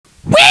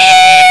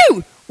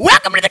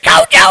Welcome to the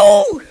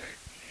CoShow.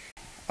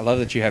 I love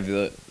that you have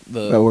the.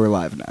 Oh, we're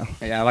live now.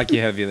 Yeah, I like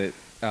you have the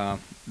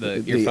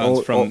earphones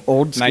old, from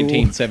old school.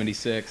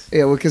 1976.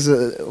 Yeah, well, because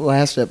the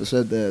last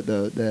episode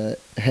the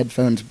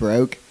headphones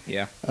broke.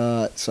 Yeah.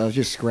 So I was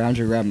just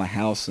scrounging around my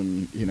house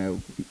and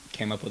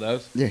Came up with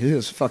those. yeah, he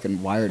has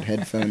fucking wired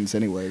headphones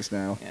anyways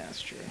now. Yeah,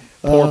 that's true.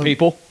 Poor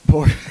people.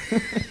 Poor.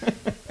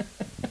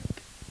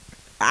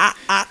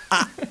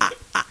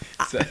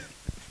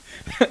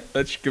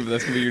 That's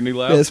gonna be your new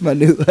laugh. That's my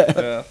new laugh.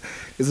 Yeah.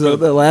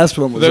 The last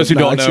one For was those who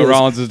don't know, obnoxious.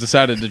 Rawlins has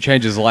decided to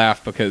change his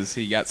laugh because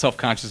he got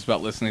self-conscious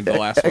about listening to the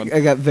last one. I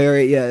got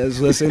I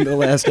was listening to the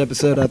last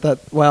episode. I thought,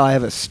 wow, I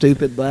have a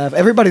stupid laugh.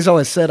 Everybody's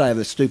always said I have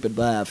a stupid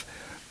laugh.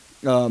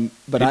 But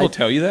People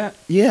tell you that?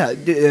 Yeah.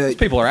 These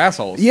people are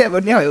assholes. Yeah,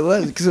 but no, it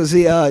was because it was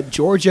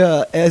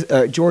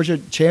the Georgia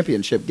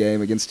championship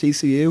game against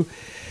TCU.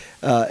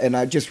 And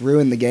I just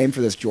ruined the game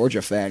for this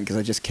Georgia fan because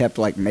I just kept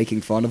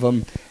making fun of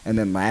him and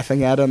then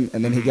laughing at him,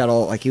 and then he got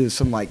all he was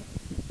some like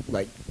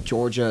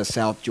Georgia,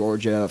 South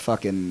Georgia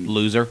fucking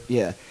Loser.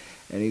 yeah,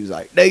 and he was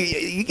like, "No,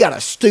 you got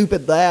a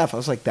stupid laugh." I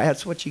was like,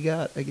 "That's what you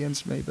got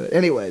against me." But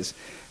anyways,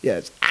 yeah,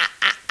 it's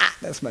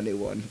that's my new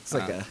one. It's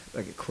like a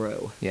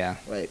crow. Yeah.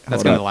 Wait,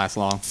 That's gonna last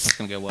long. That's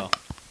gonna go well.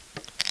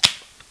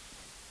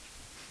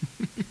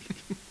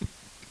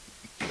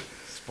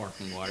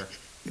 Sparkling water.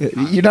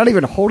 You're not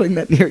even holding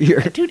that near your.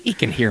 Dude, he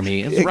can hear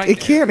me. It's It, right it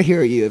there. can't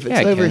hear you. If it's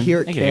Yeah, it over can. here,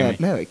 it It can hear can't.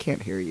 me. No, it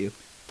can't hear you.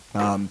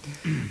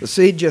 The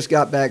Seed just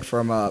got back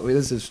from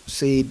this is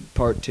Seed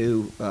Part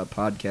 2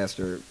 podcast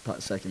or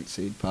second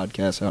Seed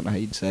podcast. I don't know how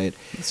you'd say it.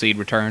 The seed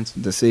returns.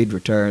 The Seed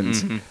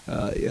returns. Mhm.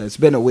 Yeah, it's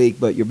been a week,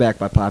 but you're back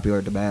by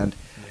popular demand.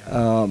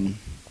 Yeah.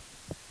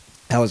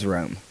 How was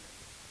Rome?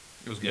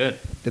 It was good.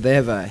 Did they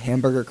have a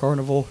hamburger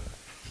carnival?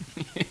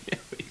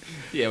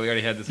 Yeah, we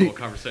already had this whole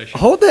conversation.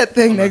 Hold that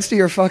thing Hold on. next to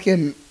your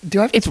fucking. Do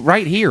I? Have It's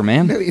right here,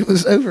 man. no, it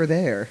was over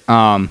there.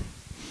 Yeah,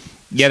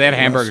 they had a So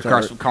hamburger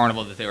I'll start.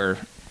 carnival that they were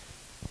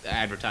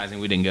advertising.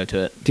 We didn't go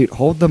to it. Dude,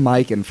 hold the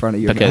mic in front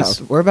of your Because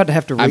mouth. We're about to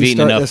have to I've eaten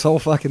restart enough- this whole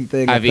fucking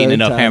thing. a I've eaten third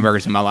enough time.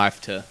 hamburgers in my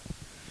life to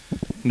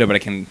nobody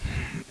can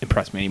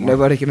impress me anymore.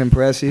 Nobody can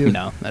impress you.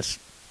 No, that's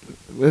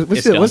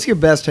What's It's your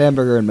best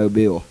hamburger in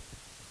Mobile?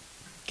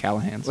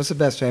 Callahan's. What's the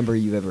best hamburger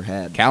you've ever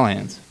had?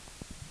 Callahan's.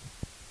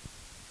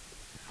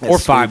 That's Or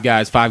Five sweet.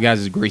 Guys. Five Guys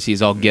is greasy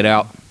as all get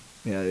out.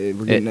 Yeah,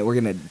 we're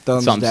getting a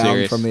thumbs something down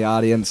serious. from the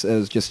audience. It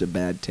was just a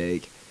bad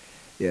take.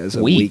 Yeah, it was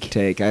a Weak. weak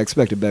take. I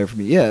expected better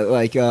from you. Yeah,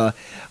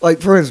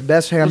 like for his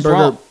best hamburger,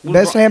 wrong? What's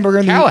best wrong? hamburger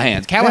in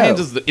Callahan's.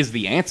 Callahan's no, is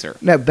the answer.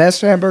 no,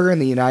 best hamburger in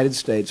the United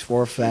States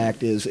for a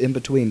fact is in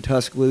between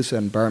Tuscaloosa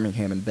and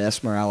Birmingham in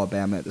Bessemer,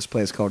 Alabama, at this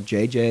place called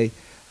J&J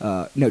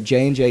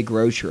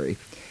Grocery.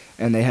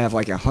 And they have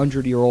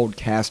 100-year-old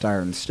cast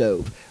iron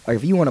stove. Like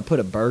if you want to put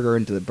a burger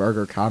into the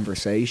burger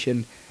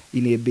conversation,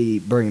 you need to be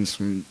bringing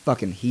some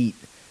fucking heat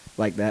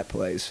like that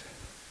place.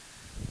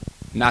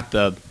 Not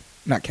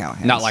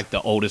Callahan's. like the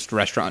oldest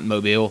restaurant in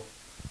Mobile.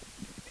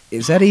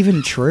 Is that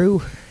even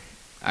true?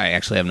 I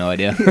actually have no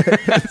idea.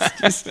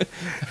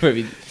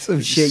 Maybe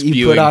Some shit you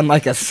spewing. put on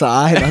a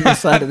sign on the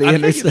side of the I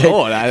think interstate. it's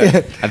old.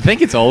 I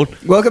think it's old.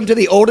 Welcome to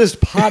the oldest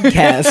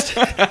podcast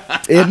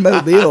in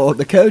Mobile,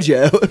 the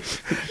CoShow.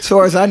 As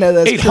far as I know,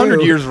 that's 800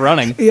 true. years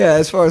running. Yeah,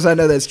 as far as I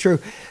know, that's true.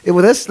 Yeah,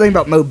 well, that's the thing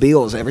about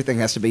Mobile is everything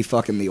has to be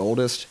fucking the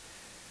oldest.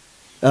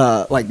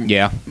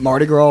 Yeah.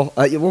 Mardi Gras.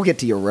 We'll get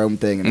to your Rome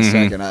thing in a Mhm.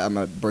 second. I'm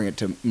going to bring it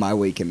to my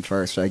weekend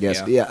first, I guess.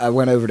 Yeah. Yeah, I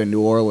went over to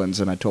New Orleans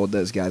and I told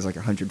those guys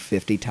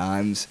 150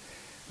 times,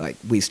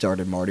 we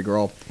started Mardi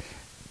Gras.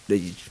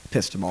 They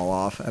pissed them all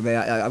off. I mean,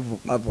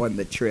 I've won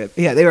the trip.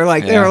 Yeah, they were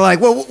like,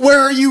 well, where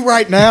are you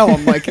right now?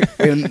 I'm like,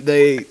 in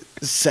the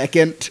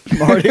second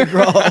Mardi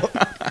Gras.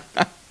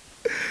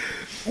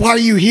 Why are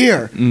you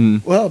here?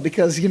 Mm. Well,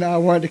 because, I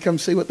wanted to come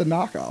see what the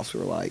knockoffs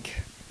were like.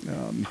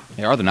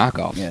 They are the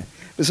knockoffs. Yeah.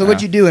 So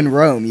what'd you do in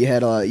Rome? You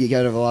got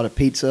a lot of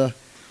pizza.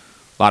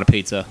 A lot of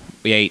pizza.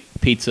 We ate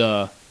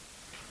pizza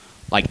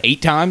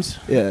 8 times.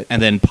 Yeah.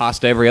 And then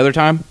pasta every other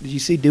time. Did you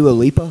see Dua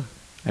Lipa?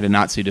 I did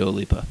not see Dua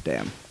Lipa.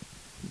 Damn.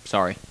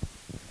 Sorry.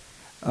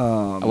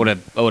 I would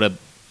have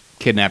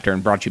kidnapped her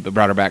and brought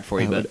her back for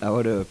you, but I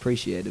would have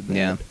appreciated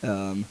that.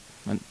 Yeah.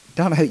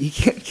 Dono, you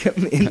can't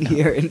come in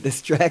here and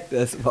distract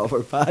us while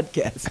we're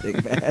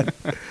podcasting, man.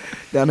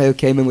 Dono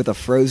came in with a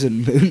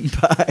frozen moon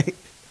pie.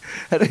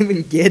 I don't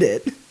even get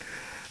it.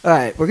 All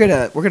right, we're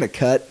gonna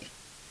cut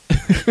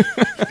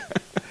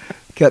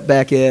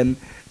back in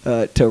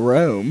to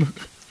Rome.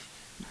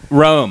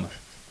 Rome.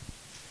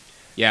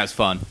 Yeah, it's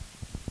fun.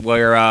 We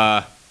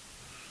went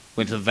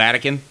to the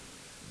Vatican,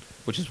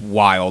 which is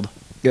wild.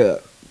 Yeah,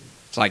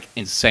 It's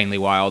insanely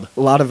wild.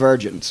 a lot of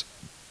virgins.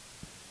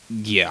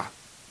 Yeah.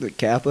 The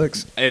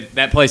Catholics.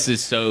 That place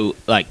is so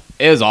it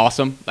is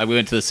awesome. We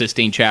went to the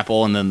Sistine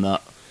Chapel, and then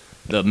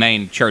the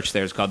main church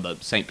there is called the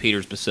St.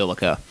 Peter's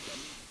Basilica,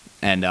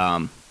 and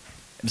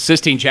the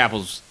Sistine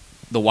Chapel's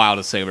the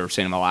wildest thing I've ever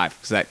seen in my life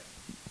because that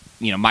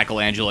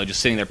Michelangelo just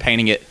sitting there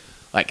painting it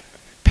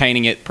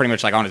pretty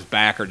much on his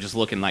back or just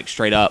looking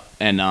straight up,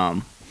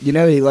 and He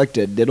liked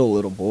to diddle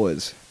little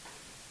boys.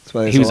 That's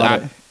why there's He was a lot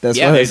out. of, that's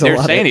Yeah, why they, there's a they're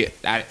lot saying of,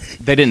 it.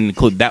 They didn't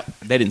include that.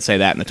 They didn't say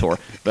that in the tour,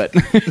 but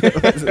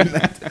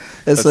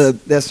that's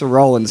the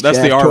Rawlins. that's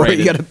the Shaft tour. R-rated.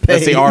 You gotta pay.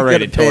 That's the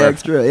R-rated you gotta pay tour.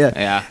 extra. Yeah.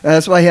 Yeah.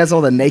 That's why he has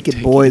all the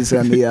naked boys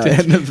and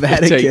the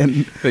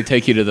Vatican. They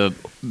take you to the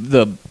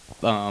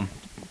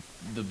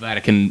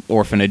Vatican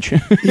orphanage. Yeah,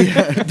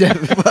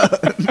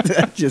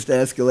 that just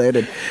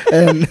escalated.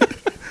 And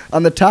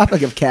on the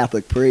topic of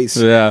Catholic priests,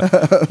 Yeah,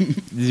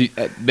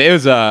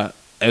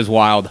 it was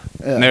wild.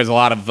 Yeah. And there's a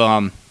lot of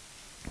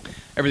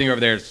everything over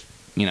there is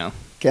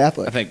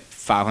Catholic. I think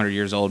 500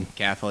 years old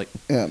Catholic.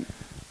 Yeah.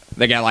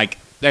 They have like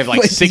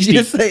Wait, 60. Did you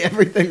just say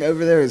everything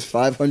over there is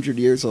 500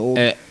 years old?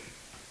 The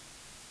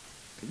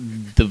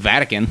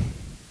Vatican.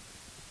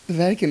 The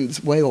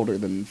Vatican's way older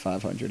than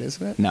 500,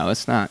 isn't it? No,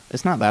 it's not.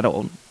 It's not that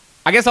old.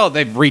 I guess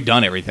they've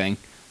redone everything.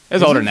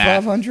 It's older than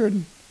that.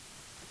 500?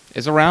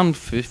 It's around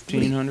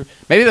 1500.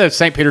 Maybe the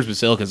St. Peter's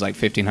Basilica is like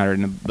 1500,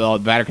 and the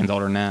Vatican's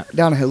older than that.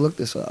 Donahue, look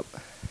this up.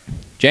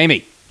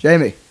 Jamie.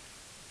 Jamie.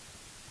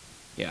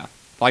 Yeah.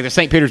 Like the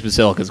St. Peter's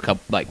Basilica is a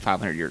couple, like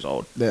 500 years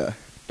old. Yeah.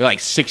 They're like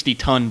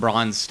 60-ton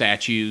bronze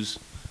statues,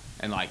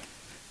 and like,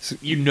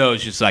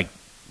 it's just like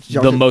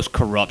the most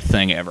corrupt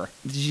thing ever.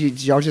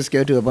 Did y'all just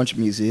go to a bunch of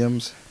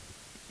museums?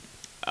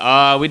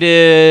 We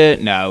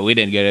did. No, we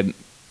didn't go to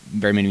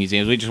very many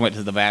museums. We just went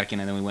to the Vatican,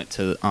 and then we went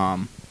to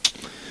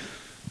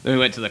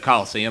the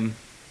Colosseum.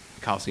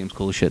 Colosseum's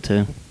cool as shit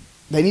too.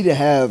 They need to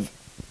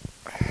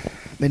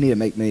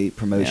make me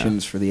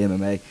promotions for the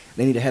MMA.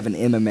 They need to have an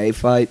MMA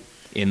fight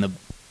In the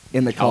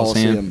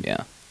Coliseum.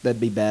 Yeah. That'd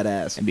be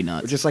badass. It'd be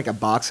nuts. Or just like a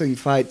boxing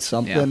fight,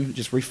 something. Yeah.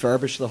 Just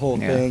refurbish the whole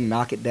Yeah. thing,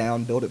 knock it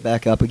down, build it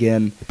back up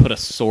again. Put a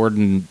sword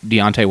in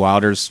Deontay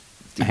Wilder's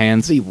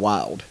hands. It'd be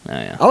wild. Oh,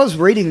 yeah. I was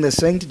reading this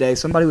thing today.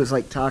 Somebody was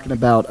like talking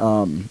about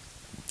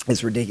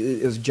it's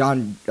ridiculous. It was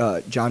John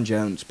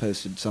Jones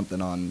posted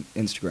something on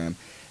Instagram,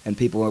 and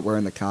people were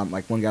in the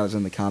like one guy was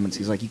in the comments.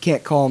 He's like, you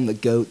can't call them the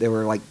GOAT. They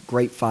were like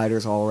great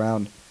fighters all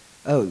around.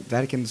 Oh,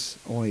 Vatican's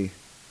only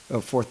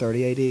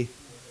 430 AD,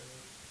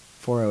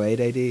 408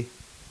 AD.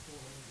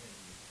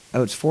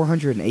 Oh, it's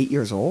 408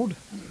 years old?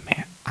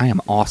 Man, I am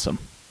awesome.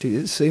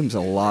 Dude, it seems a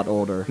lot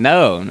older.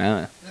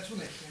 No.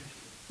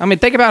 I mean,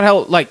 think about how,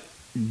 like,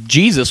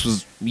 Jesus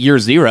was year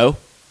zero.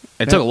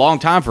 It took a long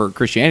time for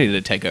Christianity to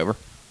take over.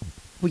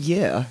 Well,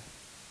 yeah.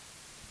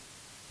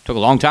 Took a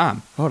long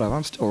time. Hold on,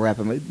 I'm still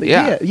rapping. But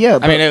Yeah. yeah.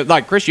 I mean,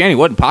 Christianity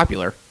wasn't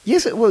popular.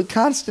 Yes,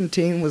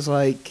 Constantine was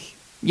like...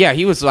 Yeah,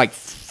 he was like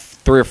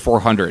 300 or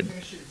 400. Yeah.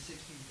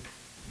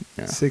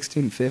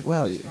 1650.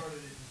 Wow.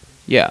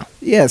 Yeah.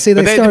 Yeah, see,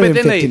 they started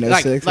in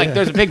 1506. Like,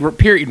 there's a big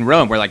period in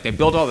Rome where, like, they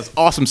built all this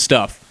awesome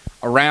stuff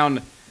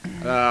around,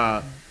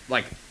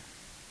 like,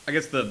 I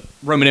guess the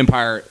Roman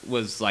Empire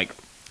was, like,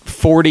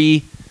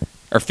 40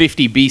 or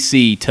 50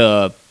 BC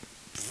to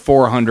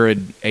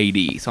 400 AD,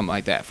 something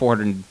like that.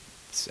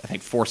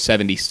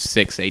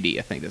 476 AD,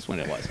 I think that's when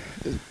it was.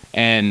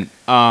 And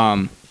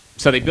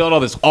so they built all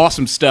this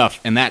awesome stuff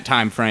in that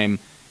time frame,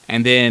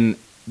 and then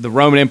the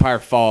Roman Empire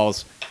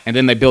falls, and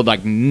then they build,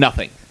 like,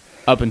 nothing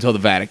up until the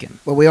Vatican.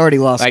 Well, we already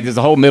lost... Like, there's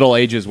the whole Middle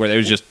Ages where there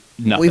was just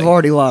nothing. We've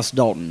already lost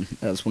Dalton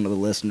as one of the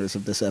listeners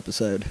of this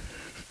episode.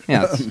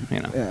 Yeah,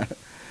 Yeah.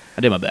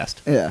 I did my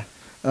best. Yeah.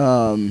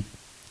 Well,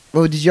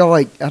 did y'all,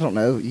 like, I don't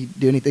know, you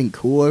do anything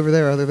cool over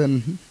there other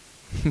than...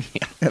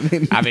 Yeah.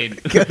 I mean,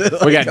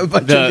 we got a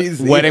bunch of the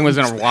museums. wedding was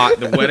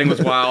the wedding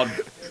was wild.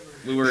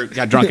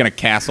 Got drunk in a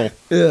castle.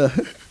 Yeah.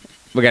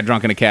 We got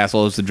drunk in a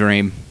castle. It was the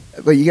dream.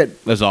 But you got...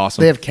 It was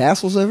awesome. They have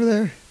castles over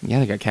there? Yeah,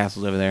 they got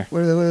castles over there. What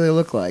do they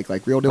look like?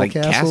 Like real deal Like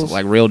castles?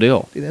 like real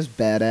deal. Dude, that's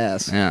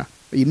badass. Yeah.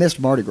 But you missed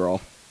Mardi Gras.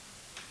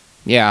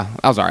 Yeah,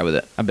 I was alright with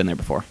it. I've been there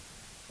before.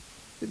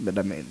 But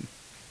I mean...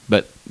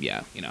 But,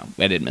 yeah,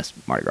 I did miss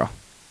Mardi Gras.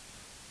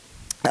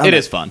 I It don't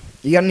is know. fun.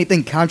 You got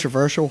anything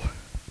controversial?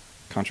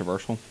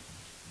 Controversial?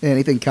 Yeah,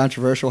 anything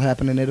controversial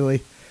happen in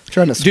Italy? I'm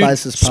trying to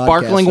spice this podcast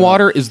sparkling up.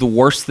 water is the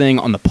worst thing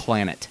on the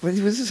planet. What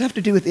does this have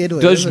to do with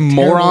Italy? Those This is a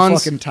terrible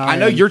morons. fucking time. I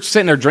know you're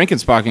sitting there drinking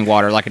sparkling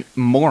water like a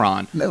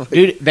moron. No.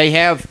 Dude, they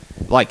have,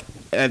 like,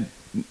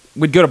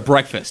 we'd go to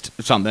breakfast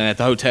or something at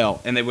the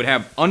hotel, and they would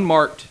have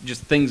unmarked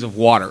just things of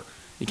water.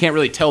 You can't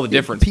really tell the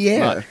difference.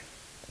 Pierre. But-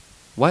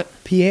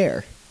 what?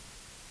 Pierre.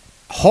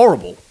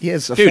 Horrible. Yeah,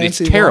 it's a Dude,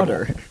 fancy it's terrible.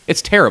 water.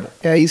 It's terrible.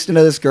 Yeah, I used to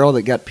know this girl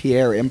that got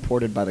Pierre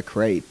imported by the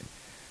crate.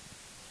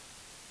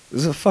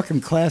 This is a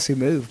fucking classy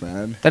move,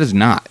 man. That is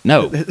not.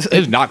 No, it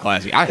is not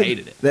classy. I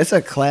hated it. That's a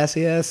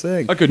classy ass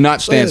thing. I could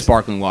not stand Look,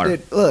 sparkling water.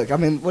 Dude, look, I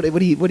mean, what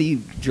do you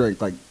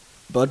drink? Like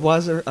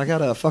Budweiser? I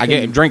got a fucking.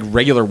 I drink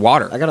regular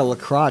water. I got a La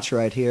Croix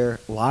right here,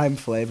 lime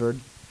flavored.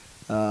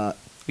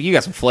 You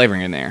got some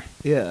flavoring in there.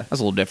 Yeah. That's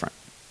a little different.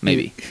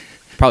 Maybe.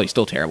 Probably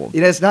still terrible. You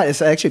know, it's not.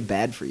 It's actually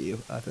bad for you.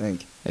 I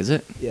think. Is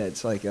it? Yeah,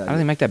 it's like. How do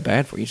they make that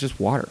bad for you? It's just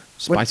water.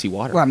 Spicy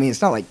water. Well, I mean,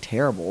 it's not like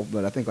terrible,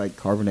 but I think like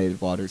carbonated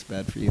water is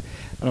bad for you.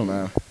 I don't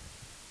know.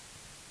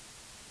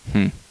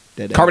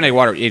 Dead Carbonated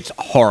water, it's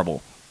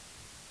horrible.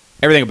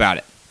 Everything about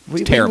it.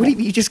 It's terrible.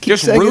 You just keep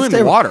Just saying ruin it's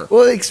terrible. water.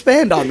 Well,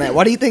 expand on that.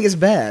 Why do you think it's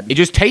bad? It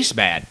just tastes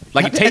bad.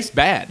 Like, it tastes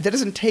bad. That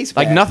doesn't taste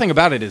bad. Like, nothing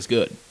about it is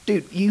good.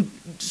 Dude, you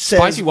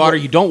Spicy water,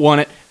 you don't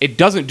want it. It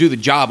doesn't do the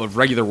job of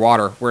regular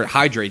water where it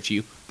hydrates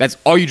you. That's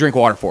all you drink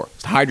water for,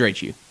 is to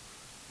hydrate you.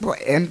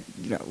 And,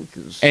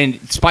 And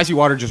spicy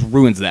water just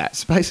ruins that.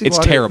 spicy it's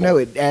water, terrible. no,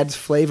 it adds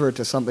flavor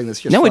to something that's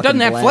just No, it fucking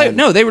doesn't have bland. flavor.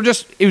 No,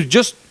 it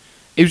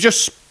was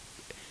just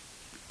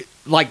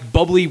like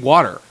bubbly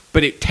water,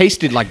 but it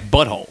tasted like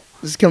butthole.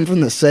 This comes from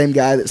the same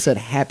guy that said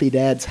happy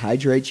dads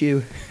hydrate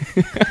you.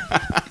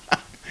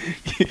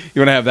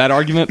 You want to have that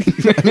argument?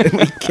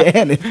 We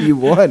can if you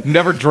want.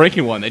 Never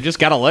drinking one. They just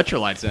got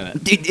electrolytes in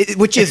it. Dude,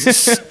 which is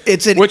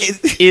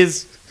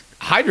is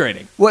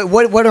hydrating. What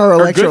are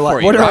Or good electrolytes? for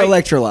you, What are right?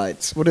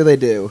 electrolytes? What do they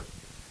do?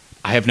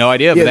 I have no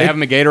idea, Yeah, but they have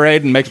them in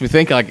Gatorade and makes me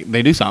think like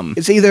they do something.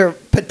 It's either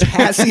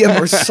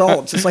potassium or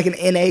salts. It's like an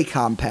Na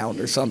compound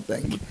or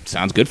something.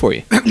 Sounds good for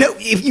you. No,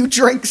 if you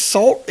drink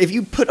salt, if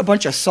you put a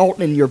bunch of salt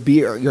in your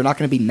beer, you're not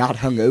going to be not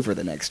hungover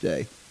the next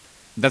day.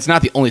 That's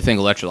not the only thing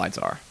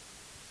electrolytes are.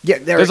 Yeah,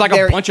 There's like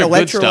a bunch of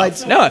good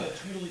stuff. No,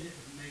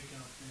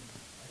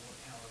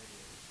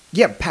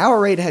 Yeah,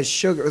 Powerade has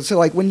sugar. So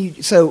like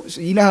when so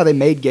you know how they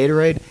made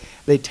Gatorade?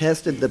 They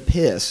tested the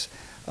piss.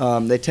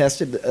 They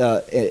tested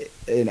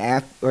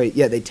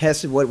they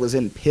tested what was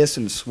in piss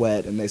and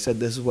sweat, and they said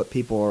this is what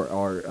people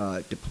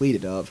are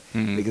depleted of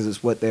because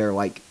it's what they're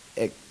like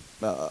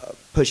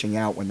pushing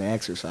out when they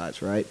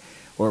exercise, right?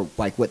 Or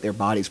like what their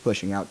body's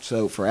pushing out.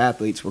 So for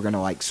athletes, we're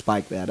gonna like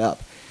spike that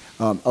up.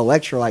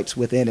 Electrolytes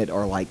within it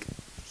are like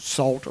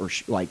salt or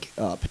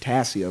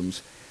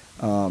potassiums.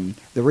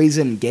 The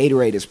reason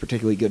Gatorade is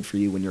particularly good for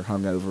you when you're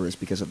hungover is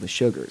because of the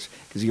sugars,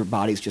 because your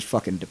body's just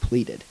fucking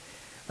depleted.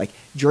 Like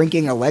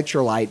drinking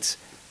electrolytes.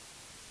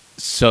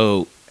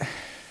 so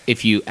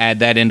if you add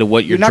that into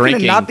what you're You're not gonna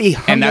drinking, not be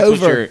and that's what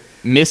hungover. you're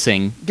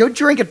missing. Go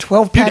drink a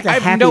 12-pack Dude, I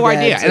of have Happy no Dads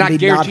idea, and I be not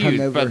guarantee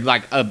you, hungover. but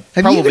like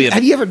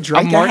Have you ever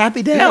drank a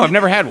Happy Dad? No, I've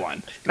never had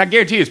one. And I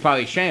guarantee you, it's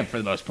probably a sham for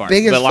the most part.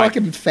 Biggest but like,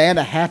 fucking fan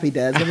of Happy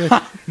Dads. I mean,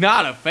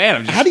 not a fan.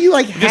 I'm just, how do you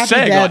like just Happy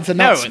saying, Dads and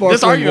not no, sparkling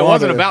this argument water?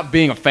 wasn't about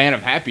being a fan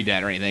of Happy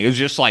Dad or anything. It was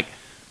just like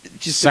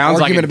Just sounds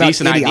an like a argument about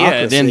decent idea.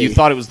 And then you idiocracy.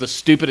 thought it was the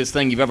stupidest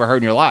thing you've ever heard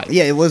in your life.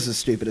 Yeah, it was the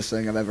stupidest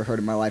thing I've ever heard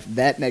in my life.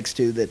 That next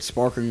to that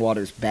sparkling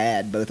water's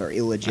bad. Both are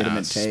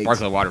illegitimate takes.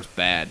 Sparkling water's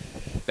bad.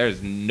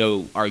 There's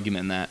no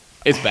argument in that.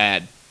 It's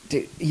bad.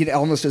 Dude,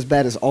 almost as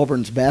bad as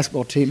Auburn's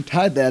basketball team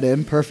tied that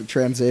in. Perfect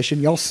transition.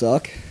 Y'all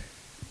suck.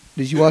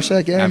 Did you watch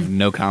that game? I have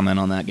no comment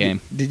on that game.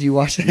 Did you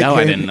watch that game? No,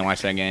 I didn't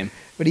watch that game.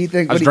 What do you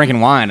think? I was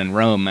drinking wine in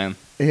Rome, man.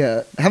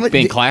 Yeah.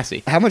 Being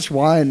classy. How much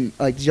wine?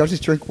 Like, did y'all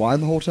just drink wine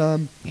the whole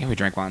time? Yeah, we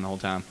drank wine the whole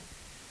time.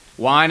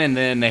 Wine, and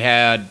then they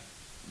had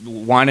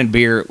wine and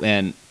beer,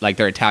 and like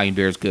their Italian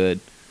beer is good.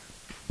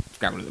 I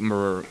forgot what it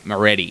was.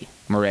 Moretti.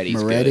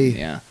 Moretti's Moretti? good.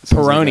 Yeah.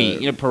 Sounds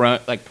like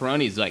Peroni.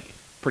 Peroni's like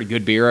pretty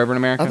good beer over in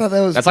America. I thought that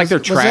was. That's like their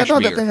was trash that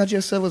not beer. the thing I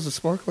just said was a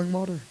sparkling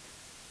water?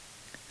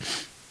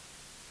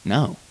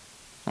 No,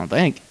 I don't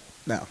think.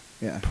 No.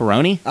 Yeah.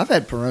 Peroni? I've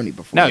had Peroni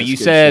before. No, That's you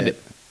good said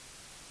shit.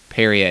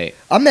 Perrier.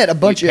 I met a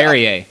bunch of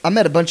Perrier. I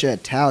met a bunch of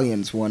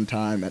Italians one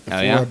time at the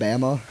Oh, yeah?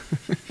 Floribama.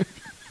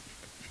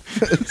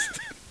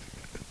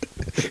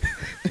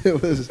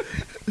 It was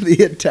the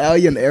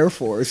Italian Air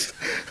Force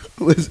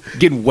was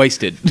Getting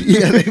wasted.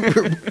 yeah, they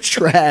were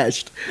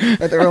trashed.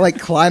 They were like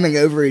climbing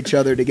over each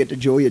other to get to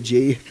Julia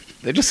G.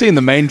 They're just seeing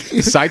the main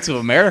sights of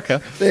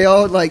America. They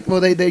all like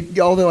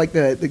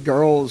the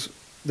girls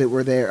that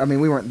were there. I mean,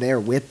 we weren't there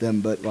with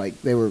them, but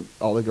like they were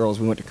all the girls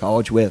we went to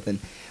college with, and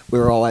we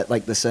were all at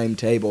like the same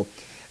table.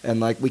 And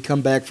like we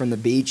come back from the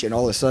beach, and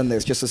all of a sudden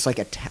there's just this like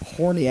a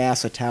horny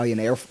ass Italian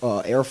Air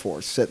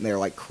Force sitting there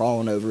like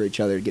crawling over each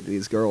other to get to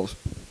these girls.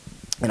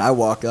 And I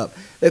walk up.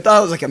 They thought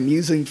it was like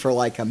amusing for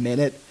like a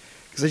minute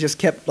because I just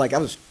kept like I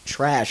was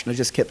trashed, and I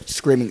just kept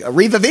screaming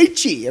 "Arriva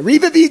Vici,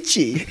 Arriva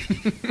Vici."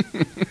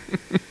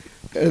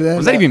 And then, What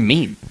does that even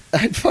mean?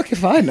 I fucking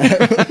find know.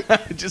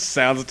 It just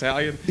sounds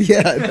Italian.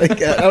 Yeah,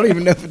 like, I don't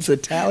even know if it's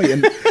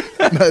Italian.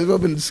 I might as well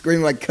have been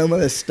screaming like "Como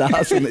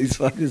estas" and these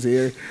fuckers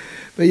here.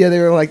 But yeah, they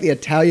were like the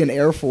Italian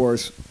Air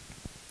Force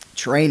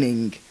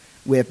training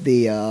with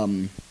the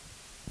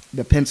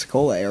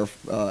Pensacola Air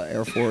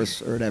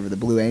Force or whatever, the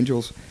Blue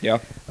Angels. Yeah.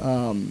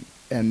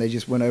 And they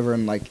just went over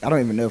and like I don't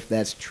even know if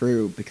that's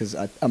true because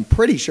I'm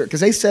pretty sure because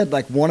they said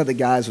like one of the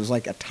guys was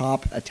like a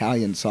top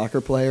Italian soccer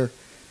player.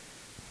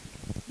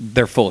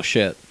 They're full of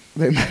shit.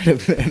 They might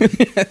have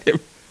been.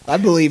 I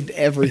believed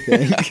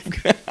everything.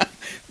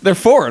 They're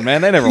foreign,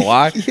 man. They never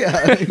lie. Yeah,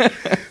 I mean,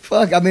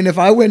 fuck. I mean, if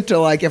I went to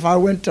like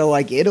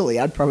Italy,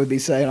 I'd probably be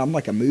saying I'm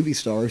like a movie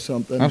star or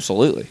something.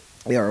 Absolutely.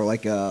 Yeah, or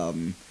like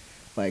I'd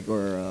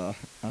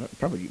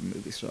probably a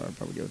movie star. I'd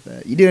probably go with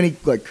that. You do any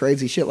like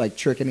crazy shit like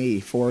trick any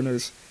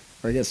foreigners?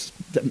 Or I guess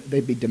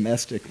they'd be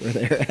domestic where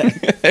they're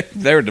at.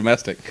 They were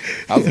domestic.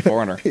 I was a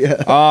foreigner.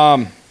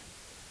 Yeah.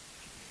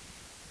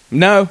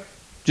 No,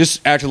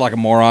 just acted like a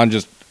moron,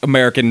 just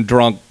American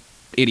drunk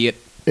idiot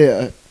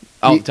Yeah.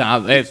 all the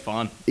time. It's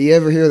fun. You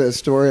ever hear that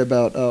story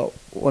about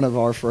one of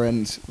our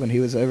friends, when he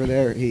was over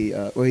there, he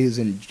was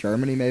in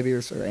Germany maybe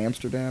or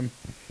Amsterdam,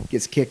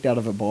 gets kicked out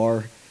of a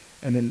bar,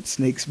 and then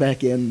sneaks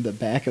back in the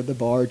back of the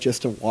bar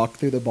just to walk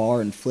through the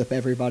bar and flip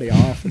everybody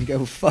off and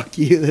go, "Fuck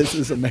you, this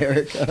is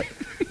America."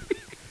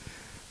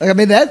 Like, I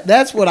mean,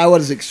 that's what I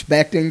was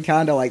expecting,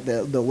 kind of like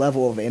the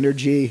level of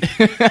energy.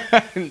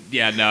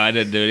 Yeah, no, I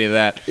didn't do any of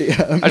that.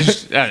 Yeah, I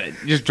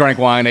just drank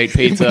wine, ate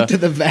pizza. Went to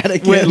the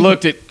Vatican. We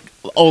looked at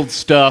old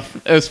stuff.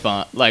 It was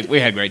fun. Like,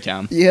 we had a great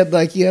time. You had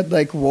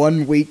like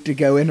 1 week to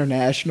go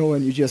international,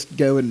 and you just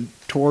go and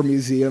tour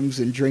museums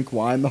and drink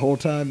wine the whole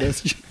time. That's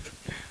just,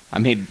 I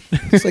mean,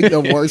 it's like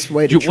the worst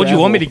way to travel. What do you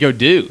want me to go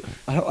do?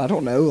 I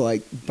don't know,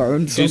 like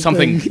burn something. Do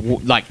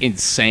something like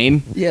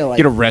insane? Yeah, like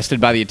get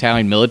arrested by the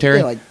Italian military?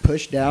 Yeah, like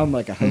push down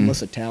like a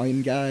homeless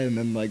Italian guy, and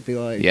then like be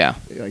like, yeah,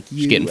 like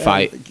just get in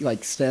fight,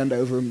 like stand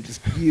over him, just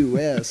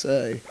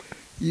USA,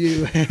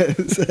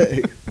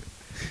 USA,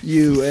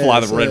 USA. Fly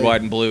the red,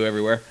 white, and blue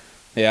everywhere.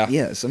 Yeah,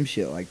 yeah, some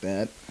shit like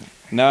that.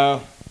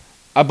 No,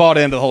 I bought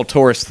into the whole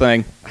tourist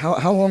thing.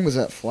 How long was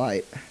that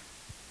flight?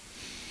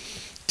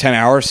 10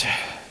 hours.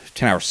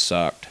 10 hours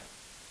sucked.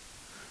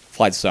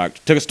 Flight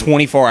sucked. Took us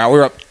 24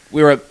 hours.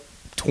 We were up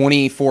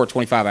 24,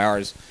 25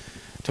 hours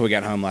till we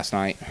got home last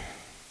night.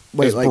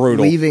 Wait, it was like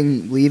brutal.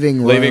 Leaving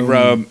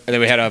Rome, and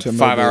then we had a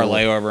 5-hour Mobile.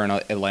 layover in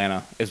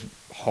Atlanta. It was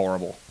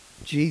horrible.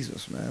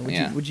 Jesus, man.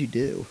 What'd you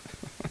do?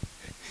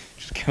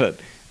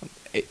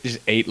 Just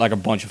ate like a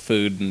bunch of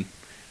food and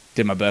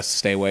did my best to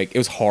stay awake. It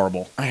was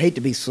horrible. I hate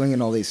to be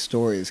slinging all these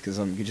stories because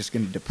I'm just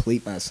going to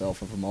deplete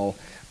myself of them all.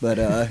 But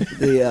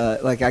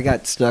like I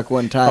got stuck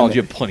one time. Oh,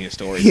 you have plenty of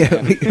stories. Yeah,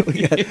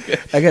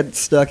 I got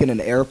stuck in an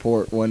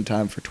airport one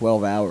time for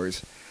 12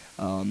 hours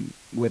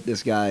with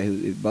this guy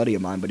who a buddy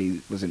of mine, but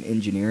he was an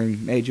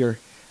engineering major,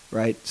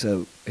 right?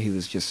 So he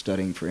was just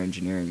studying for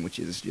engineering, which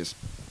is just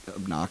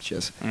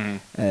obnoxious.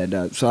 Mm-hmm.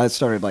 And so I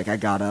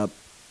got up.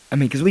 I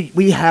mean, because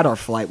we had our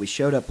flight. We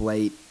showed up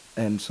late,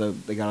 and so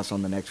they got us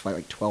on the next flight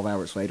like 12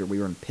 hours later. We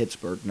were in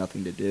Pittsburgh,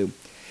 nothing to do.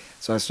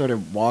 So I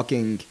started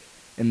walking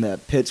in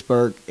the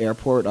Pittsburgh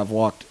airport. I've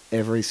walked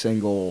every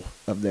single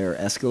of their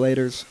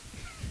escalators.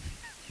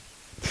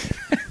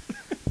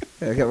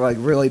 I got like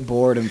really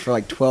bored, and for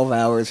like 12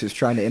 hours just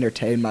trying to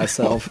entertain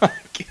myself. Oh my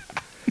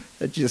God.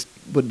 I just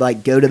would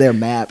like go to their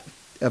map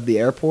of the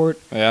airport,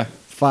 Yeah.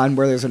 find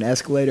where there's an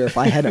escalator. If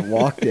I hadn't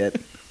walked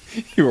it,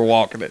 You were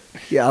walking it.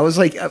 yeah, I was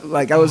like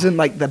I was in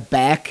like the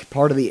back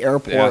part of the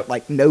airport, Yeah.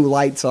 like no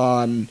lights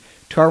on,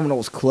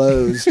 terminals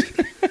closed,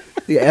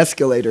 the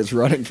escalator's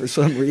running for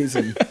some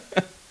reason,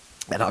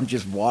 and I'm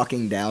just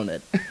walking down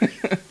it,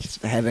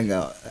 just having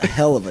a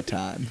hell of a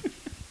time.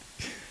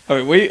 I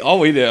mean, we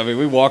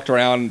walked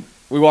around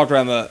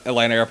the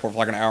Atlanta airport for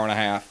like an hour and a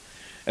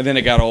half, and then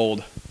it got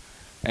old,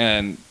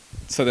 and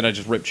so then I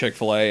just ripped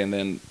Chick-fil-A and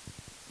then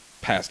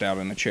passed out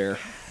in a chair.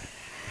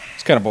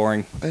 It's kind of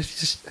boring. It's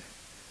just,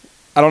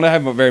 I don't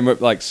have very much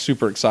like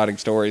super exciting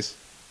stories.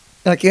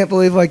 I can't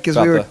believe like because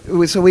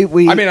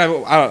we I mean,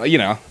 I you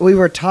know. we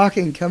were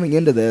talking coming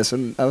into this,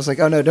 and I was like,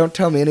 oh no, don't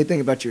tell me anything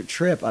about your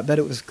trip. I bet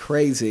it was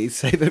crazy.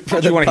 Save it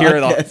for the You want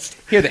podcast.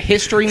 to hear the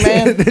history,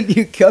 man? And then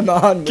you come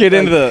on. Get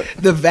with, into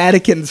the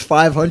Vatican's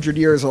 500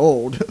 years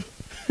old.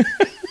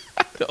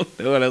 I don't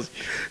know what else.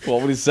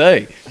 What would he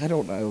say? I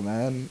don't know,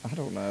 man. I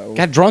don't know.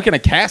 Got drunk in a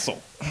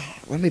castle.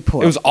 Let me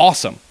pull. It was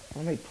awesome.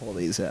 Let me pull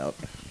these out.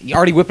 You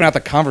already whipping out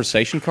the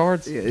conversation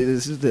cards? Yeah,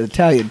 this is the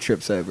Italian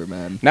trip's over,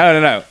 man.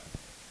 No.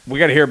 We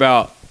got to hear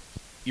about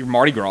your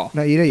Mardi Gras.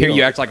 No, you know Hear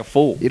you act like a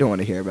fool. You don't want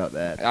to hear about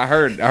that. I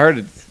heard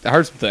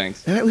some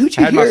things. Who'd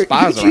I you had my hear?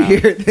 spies Who'd you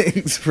around. hear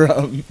things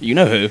from? You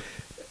know who?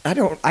 I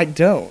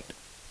don't.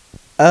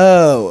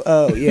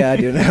 Oh, yeah, I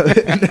do know.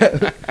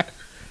 No.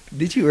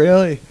 Did you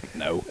really?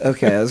 No.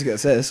 Okay, I was gonna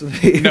say this.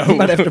 You No.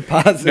 might have to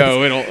pause this. No,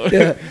 we don't.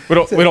 Yeah. We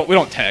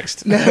don't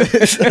text. No,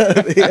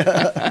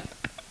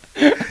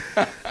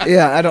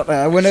 yeah, I don't know.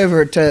 I went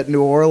over to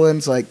New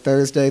Orleans like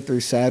Thursday through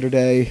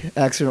Saturday.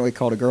 Accidentally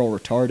called a girl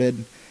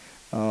retarded.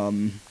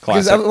 Because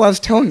Classic. I was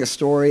telling a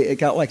story. It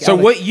got like So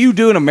what you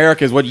do in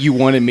America is what you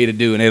wanted me to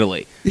do in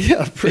Italy.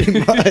 Yeah, pretty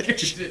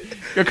much.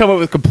 You'll come up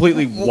with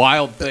completely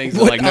wild things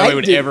that What like nobody I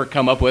would do- ever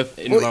come up with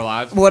in our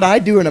lives. What I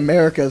do in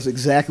America is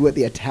exactly what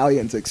the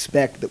Italians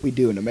expect that we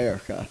do in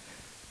America.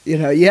 You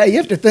know, yeah, you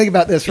have to think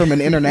about this from an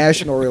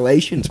international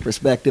relations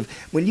perspective.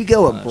 When you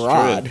go That's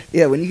abroad,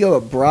 when you go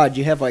abroad,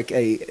 you have like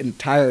a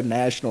entire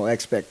national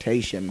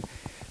expectation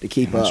to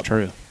keep That's up.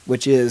 true.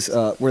 Which is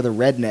we're the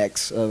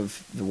rednecks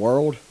of the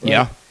world. Right?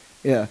 Yeah.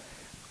 Yeah.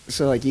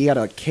 So like you got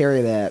to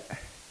carry that,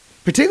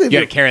 particularly. You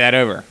got to carry that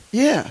over.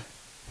 Yeah.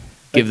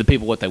 Give the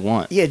people what they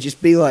want. Yeah,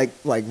 just be like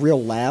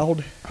real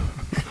loud.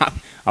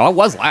 I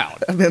was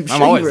loud. I mean, I'm I'm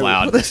sure always you were,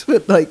 loud.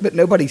 but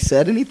nobody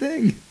said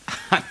anything.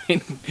 I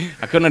mean,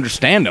 I couldn't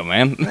understand them,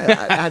 man.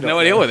 I don't no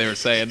idea know. what they were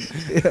saying.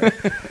 Yeah.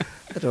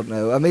 I don't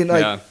know. I mean,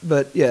 like, Yeah.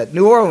 but yeah,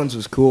 New Orleans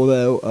was cool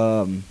though.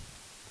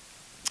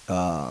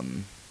 I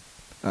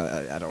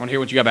I don't. want to hear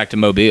what you got back to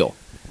Mobile.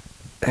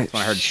 That's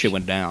when I heard shit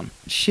went down.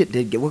 Shit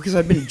did get because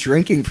I've been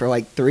drinking for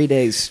like 3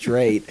 days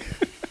straight,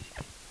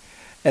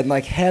 and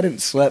like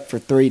hadn't slept for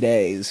 3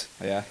 days.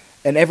 Yeah.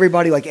 And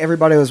everybody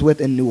I was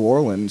with in New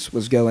Orleans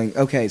was going,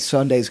 okay,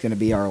 Sunday's going to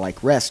be our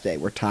like rest day.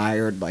 We're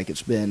tired. Like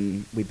we've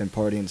been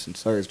partying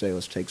since Thursday.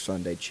 Let's take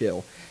Sunday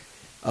chill.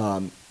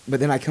 But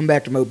then I come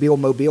back to Mobile.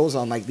 Mobile's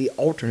on like the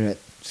alternate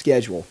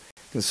schedule.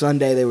 Because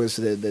Sunday there was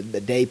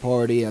the day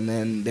party, and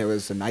then there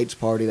was the night's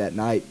party that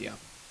night. Yeah.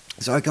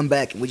 So I come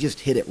back and we just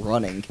hit it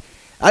running.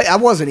 I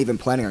wasn't even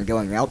planning on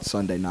going out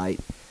Sunday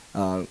night,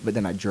 but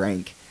then I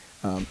drank.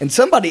 And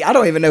somebody, I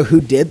don't even know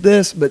who did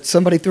this, but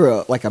somebody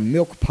threw a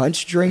milk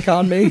punch drink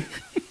on me.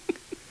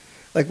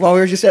 Like while we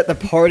were just at the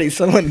party,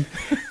 someone,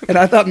 and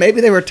I thought maybe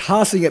they were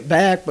tossing it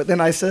back, but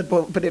then I said,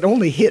 well, but it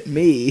only hit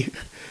me,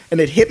 and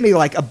it hit me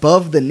like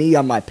above the knee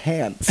on my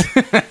pants.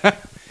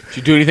 Did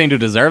you do anything to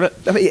deserve it?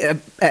 I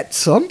mean, at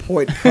some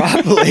point,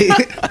 probably.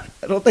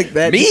 I don't think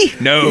that. Me?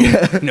 No,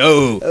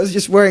 no. I was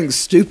just wearing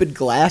stupid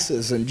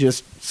glasses and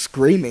just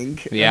screaming.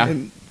 Yeah. I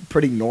mean,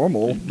 pretty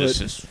normal.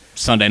 This is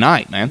Sunday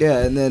night, man. Yeah,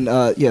 and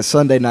then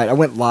Sunday night I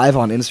went live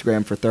on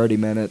Instagram for 30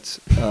 minutes.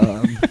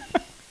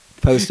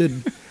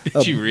 Posted.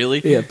 Did you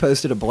really? Yeah,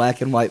 posted a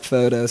black and white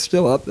photo,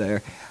 still up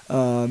there.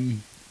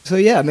 So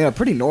yeah, I mean a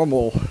pretty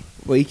normal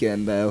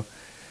weekend though.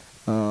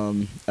 I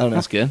don't know.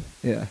 That's good.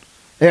 Yeah.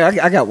 Yeah,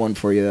 I got one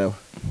for you though.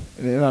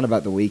 I mean, not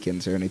about the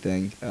weekends or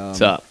anything.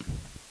 What's up?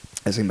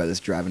 I was thinking about this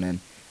driving in.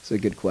 It's a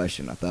good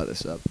question. I thought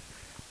this up.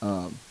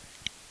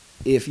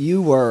 If you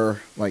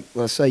were, like,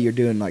 let's say you're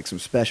doing, like, some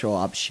special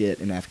ops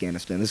shit in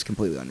Afghanistan. This is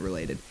completely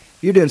unrelated. If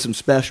you're doing some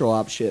special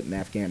ops shit in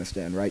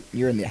Afghanistan, right?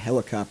 You're in the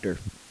helicopter.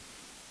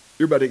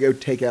 You're about to go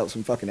take out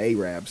some fucking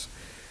Arabs.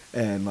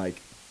 And, like,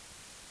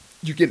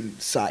 you're getting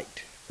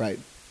psyched, right?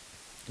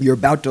 You're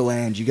about to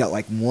land. You got,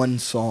 like, one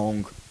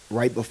song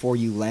right before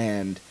you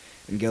land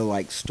and go,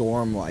 like,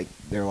 storm, like,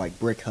 their, like,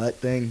 brick hut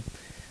thing,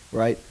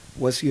 right?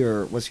 What's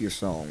your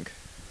song?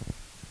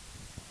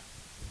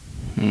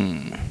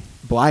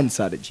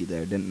 Blindsided you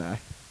there, didn't I?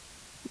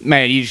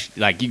 Man, you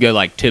go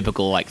like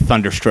typical like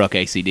thunderstruck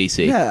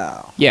AC/DC.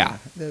 No. Yeah.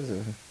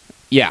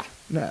 Yeah.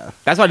 No.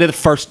 That's what I did the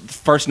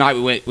first night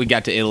we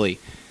got to Italy.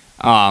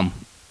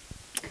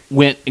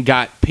 Went and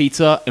got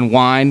pizza and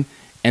wine,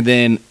 and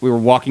then we were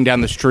walking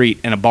down the street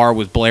and a bar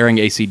was blaring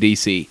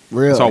AC/DC.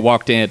 Really? So I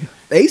walked in.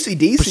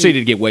 AC/DC proceeded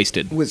to get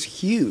wasted. Was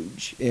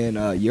huge in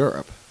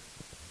Europe.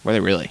 Were they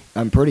really?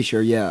 I'm pretty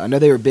sure, yeah. I know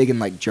they were big in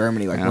like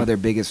Germany. Like Yeah. one of their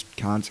biggest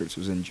concerts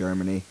was in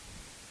Germany.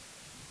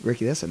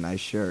 Ricky, that's a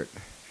nice shirt.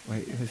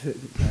 Wait, is it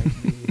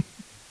Nike?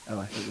 Oh,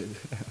 I think it is.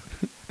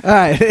 All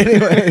right,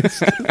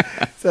 anyways.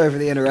 Sorry for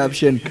the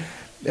interruption.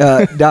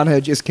 Donahoe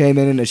just came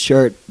in a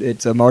shirt.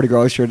 It's a Mardi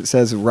Gras shirt. It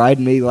says, "Ride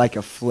me like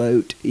a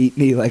float, eat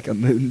me like a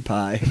moon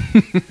pie."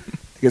 I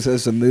guess there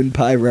was a moon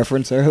pie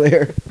reference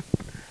earlier.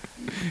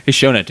 He's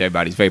showing it to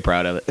everybody. He's very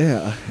proud of it.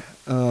 Yeah.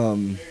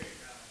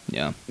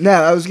 Yeah. No,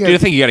 I was Dude, gonna. I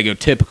think you got to go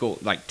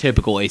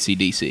typical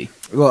AC/DC.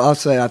 Well, I'll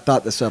say I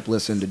thought this up.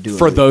 Listen to Dua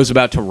For Lipa. those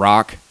about to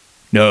rock,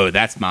 no,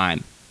 that's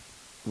mine.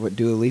 What,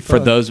 Dua Lipa? For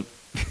those,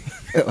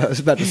 I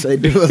was about to say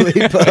Dua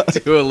Lipa.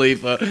 Dua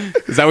Lipa.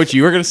 Is that what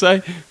you were gonna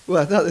say?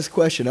 Well, I thought this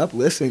question up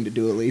listening to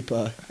Dua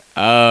Lipa.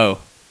 Oh,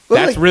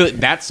 Well, that's like- really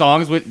that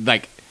song's with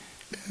like.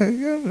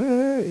 Sing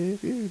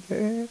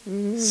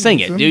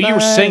it, dude. You were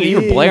singing.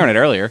 You were blaring it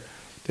earlier.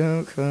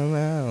 Don't come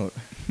out.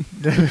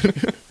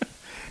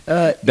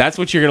 That's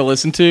what you're gonna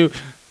listen to.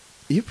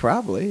 You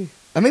probably.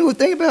 I mean, well,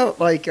 think about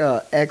like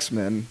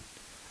X-Men.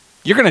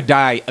 You're gonna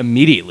die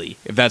immediately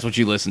if that's what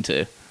you listen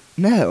to.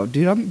 No,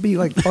 dude, I'm gonna be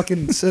like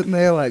fucking sitting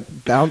there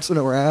like bouncing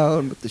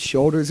around with the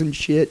shoulders and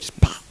shit, just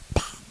pop,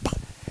 pop,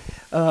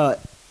 pop.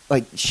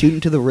 Like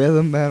shooting to the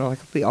rhythm, man. Like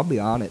I'll be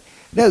on it.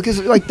 No, because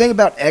like think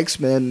about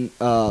X-Men,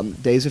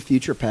 Days of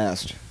Future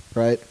Past,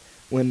 right?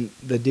 When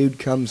the dude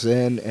comes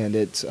in and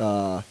it's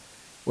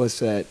what's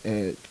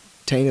that?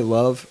 Tainted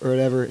Love or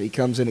whatever. He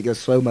comes in, it goes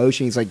slow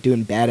motion. He's like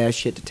doing badass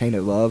shit to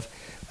Tainted Love.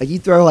 Like you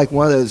throw like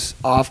one of those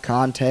off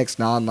context,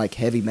 non like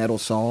heavy metal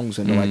songs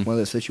into like one of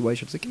those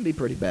situations, it can be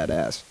pretty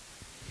badass.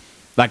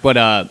 Like what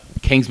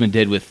Kingsman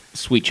did with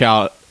Sweet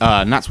Child,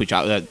 not Sweet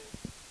Child.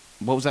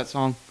 What was that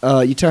song?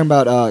 You talking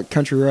about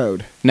Country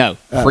Road? No,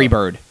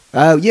 Freebird.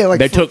 Oh yeah, like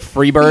They took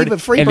Freebird, yeah,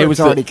 but and it was Freebird's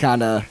already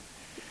kind of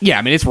yeah.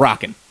 I mean, it's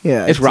rocking.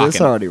 yeah, it's rocking.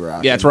 It's already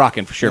rocking. Yeah, it's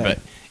rocking for sure.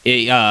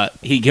 Yeah.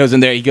 But he goes in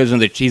there.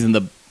 He's in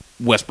the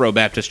Westboro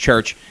Baptist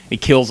Church. He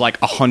kills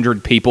like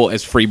 100 people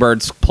as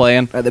Freebird's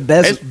playing. The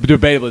best, It's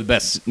debatably the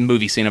best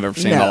movie scene I've ever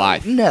seen in my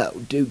life. No,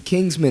 dude,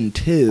 Kingsman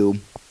 2.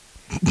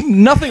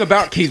 Nothing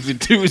about Kingsman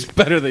 2 is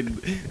better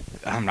than.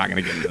 I'm not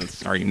gonna get into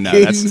this argument. No,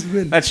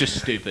 Kingsman. that's just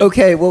stupid.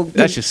 Okay, well,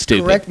 That's just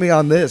stupid. Correct me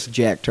on this,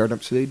 Jack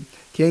Turnipseed.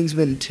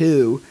 Kingsman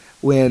 2,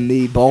 when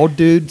the bald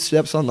dude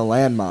steps on the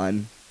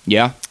landmine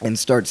Yeah, and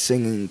starts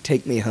singing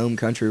 "Take Me Home,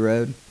 Country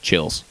Road."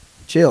 chills.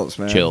 Chills,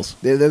 man. Chills.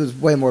 That was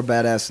way more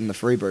badass than the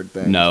Freebird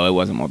thing. No, it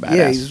wasn't more badass.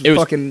 Yeah, he's it was,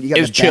 fucking. You got it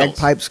the was chills.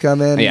 bagpipes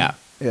come in. Yeah.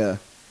 Yeah.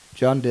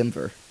 John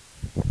Denver.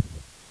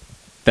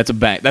 That's a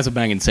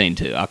banging scene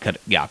too. I'll cut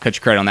your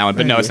credit on that one,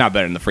 but no, it's not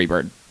better than the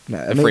Freebird.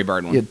 No, The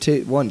Freebird one.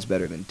 Yeah, one's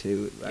better than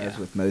two, as Yeah.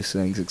 with most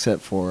things,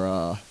 except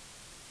for.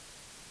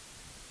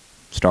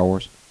 Star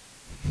Wars.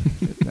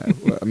 No,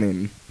 well, I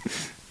mean,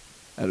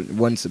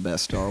 One's the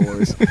best Star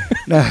Wars.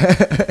 No,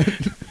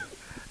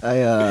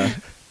 I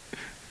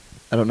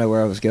don't know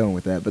where I was going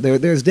with that, but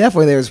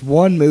there's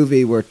one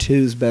movie where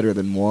two's better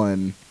than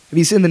one. Have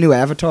you seen the new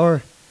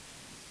Avatar?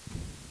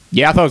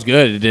 Yeah, I thought it was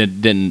good.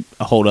 It didn't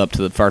hold up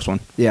to the first one.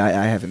 Yeah,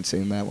 I haven't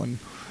seen that one.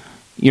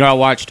 You know, I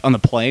watched on the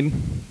plane.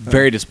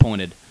 Very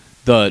disappointed.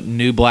 The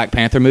new Black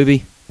Panther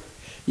movie.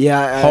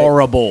 Yeah,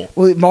 horrible.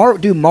 Well,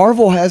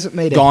 Marvel hasn't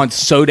made gone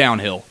so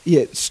downhill.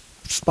 Yeah,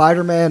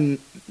 Spider-Man: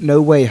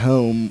 No Way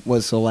Home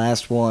was the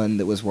last one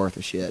that was worth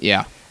a shit.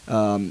 Yeah.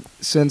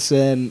 Since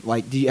then,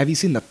 like, have you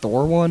seen the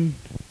Thor one?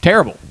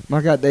 Terrible.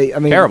 My God,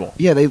 terrible.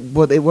 Yeah,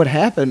 what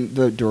happened?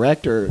 The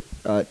director,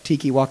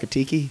 Tiki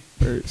Wakatiki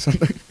or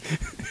something.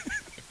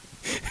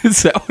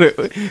 Is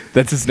that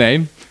that's his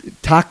name?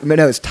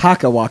 No, it's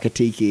Taka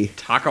Wakatiki.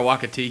 Taka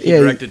Wakatiki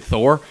directed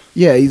Thor?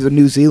 Yeah, he's a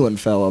New Zealand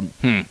fellow.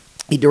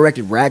 He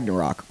directed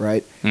Ragnarok,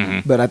 right?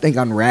 Mm-hmm. But I think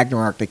on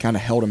Ragnarok they kind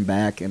of held him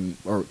back and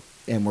were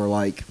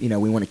like, we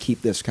want to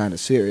keep this kind of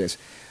serious.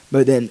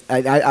 But then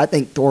I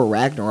think Thor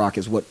Ragnarok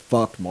is what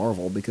fucked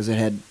Marvel because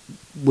it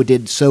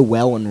did so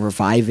well in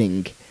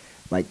reviving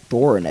like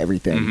Thor and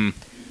everything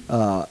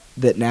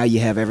that now you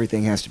have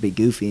everything has to be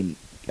goofy.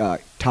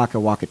 Taka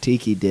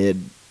Wakatiki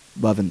did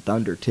Love and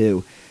Thunder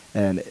too.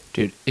 And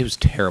dude, it was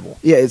terrible.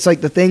 Yeah, it's like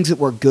the things that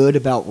were good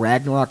about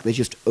Ragnarok, they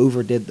just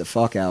overdid the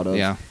fuck out of.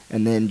 Yeah.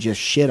 And then just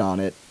shit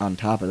on it on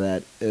top of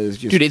that.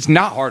 Dude, it's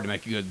not hard to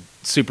make a good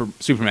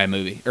Superman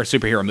movie or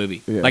superhero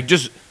movie. Yeah. Like,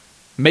 just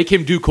make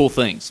him do cool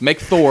things. Make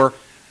Thor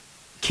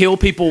kill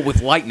people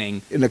with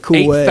lightning in a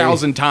cool way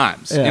 8,000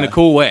 times in a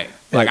cool way.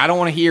 Like, I don't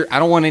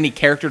want any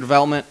character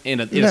development in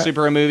a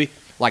superhero movie.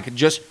 Like,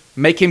 just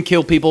make him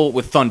kill people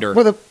with thunder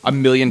a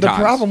million times.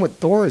 The problem with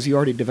Thor is you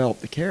already developed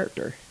the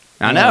character.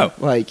 I know.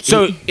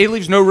 So it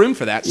leaves no room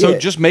for that. So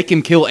just make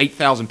him kill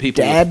 8,000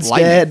 people. Dad's with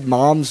lightning. dead,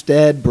 mom's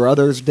dead,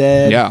 brother's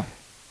dead. Yeah.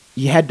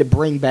 You had to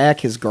bring back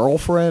his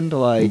girlfriend,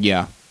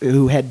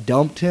 who had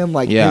dumped him.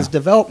 His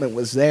development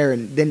was there,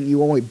 and then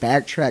you only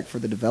backtrack for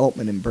the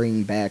development and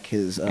bringing back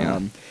his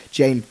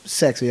Jane,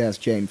 sexy ass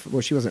Jane.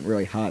 Well, she wasn't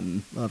really hot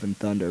in Love and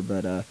Thunder,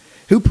 but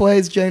who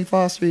plays Jane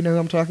Foster? You know who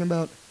I'm talking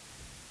about?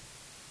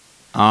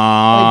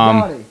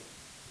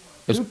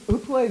 Who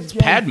plays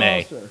Jane Padme.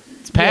 Foster?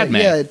 It's Padme.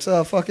 Yeah, it's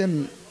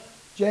fucking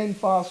Jane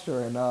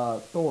Foster and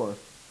Thor.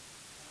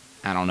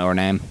 I don't know her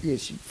name. Yeah,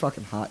 she's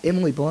fucking hot.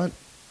 Emily Blunt?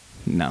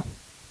 No.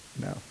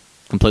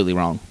 Completely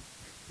wrong.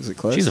 Is it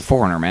close? She's a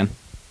foreigner, man.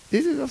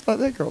 I thought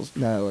that girl's...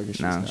 No, I guess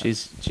she's not.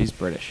 She's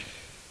British.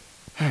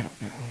 I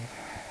don't know.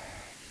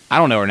 I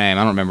don't know her name.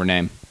 I don't remember her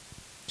name.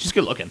 She's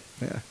good looking.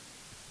 Yeah.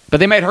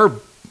 But they made her,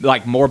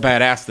 more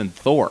badass than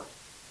Thor.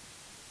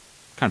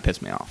 Kind of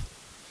pissed me off.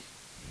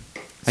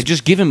 Like,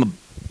 just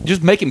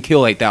make him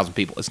kill 8,000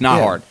 people. It's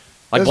not hard.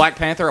 Like Black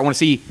Panther, I want to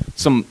see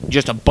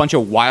just a bunch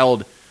of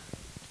wild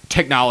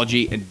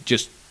technology and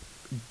just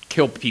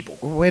kill people.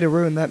 Way to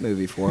ruin that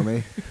movie for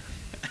me.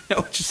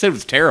 I just said it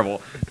was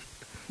terrible.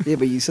 Yeah,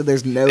 but you said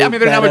there's no. I mean,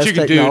 there's not much you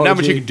can do. Technology. Not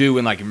much you can do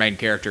when your main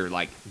character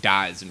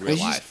dies in real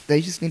life.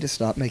 They just need to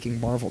stop making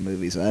Marvel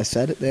movies. I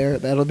said it there.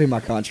 That'll be my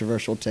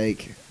controversial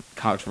take.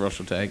 Just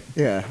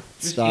Yeah.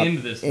 Stop. end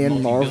this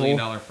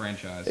multi-billion-dollar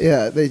franchise.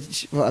 Yeah,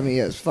 it's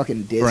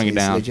fucking Disney. Bring it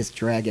down. So they just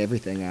drag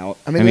everything out.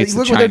 I mean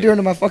look what they're doing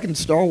to my fucking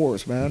Star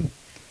Wars, man.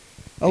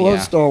 I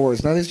love Star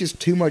Wars. Now there's just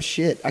too much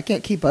shit. I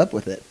can't keep up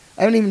with it.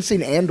 I haven't even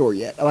seen Andor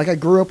yet. I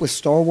grew up with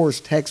Star Wars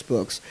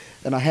textbooks,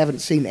 and I haven't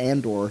seen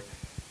Andor.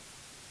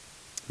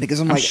 Because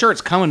I'm sure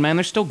it's coming, man.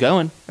 They're still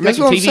going. They're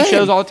making what I'm TV saying.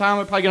 shows all the time.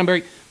 They're probably going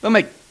to they'll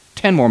make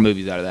 10 more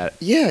movies out of that.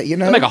 Yeah,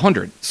 They'll make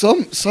 100.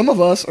 Some of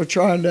us are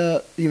trying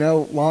to,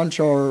 launch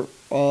our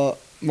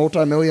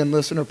multi-million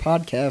listener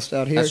podcast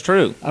out here. That's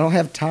true. I don't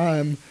have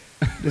time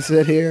to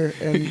sit here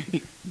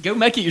and go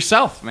make it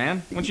yourself,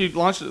 man. Once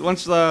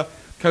the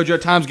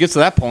CoShow Times gets to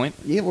that point.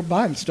 Yeah, we're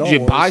buying Star Wars.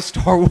 You buy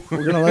Star Wars.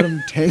 We're gonna let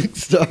them tank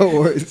Star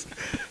Wars.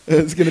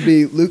 It's gonna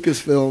be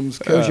Lucasfilm's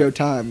CoShow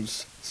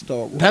Times Star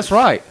Wars. That's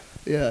right.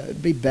 Yeah,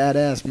 it'd be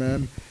badass,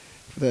 man.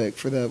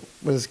 For the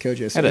what does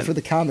CoShow say? For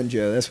the Common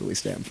Joe, that's what we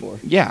stand for.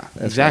 Yeah,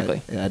 that's exactly.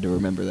 Right. Yeah, I had to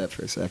remember that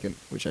for a second,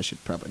 which I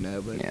should probably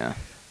know. But yeah,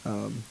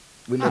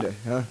 we need to.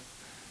 Huh?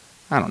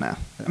 I don't know.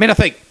 I mean, I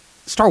think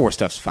Star Wars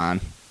stuff's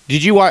fine.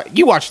 Did you watch?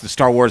 You watched the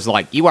Star Wars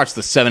you watched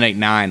the 7, 8,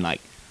 9.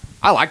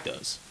 I like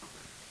those.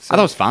 I thought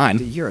it was fine.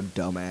 Dude, you're a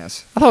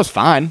dumbass. I thought it was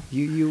fine.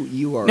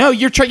 You are. No,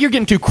 you're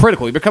getting too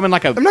critical. You're becoming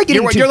like a. I'm not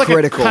getting too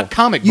critical. A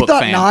comic book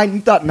fan.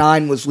 You thought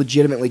 9 was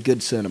legitimately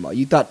good cinema.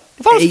 You thought.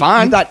 I thought it was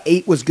fine. You thought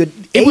 8 was good.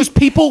 It was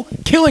people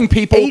killing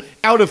people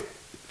out of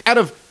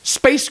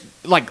space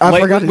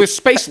with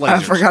space lasers.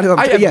 I forgot who I'm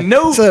talking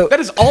about. That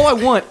is all I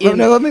want in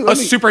a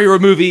superhero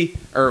movie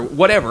or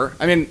whatever.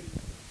 I mean,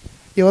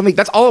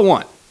 that's all I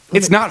want.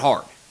 It's not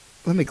hard.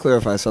 Let me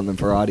clarify something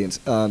for our audience.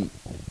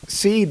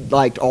 Seed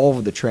liked all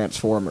of the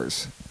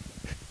Transformers.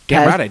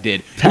 Damn right I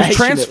did. It was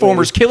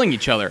Transformers killing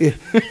each other.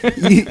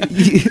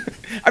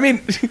 I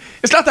mean,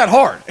 it's not that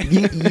hard.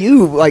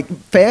 you like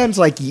fans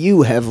like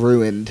you have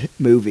ruined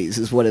movies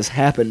is what has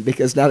happened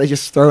because now they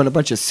just throw in a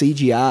bunch of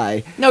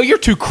CGI. No, you're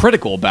too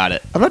critical about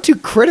it. I'm not too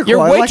critical. You're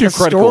I way like too a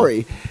critical.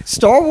 Story.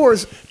 Star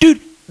Wars, Dude,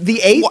 the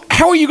 8.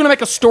 how are you going to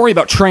make a story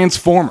about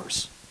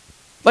Transformers?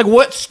 Like,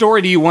 what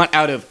story do you want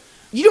out of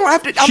You don't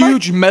have to.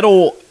 huge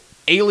metal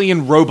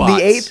alien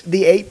robots?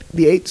 The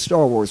eighth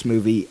Star Wars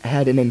movie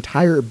had an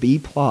entire B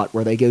plot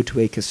where they go to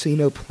a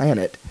casino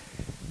planet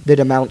that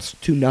amounts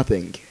to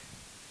nothing.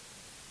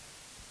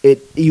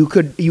 You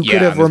could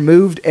have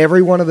removed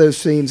every one of those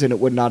scenes and it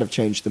would not have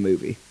changed the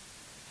movie.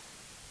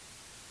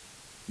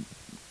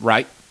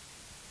 Right?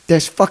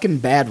 There's fucking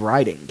bad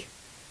writing.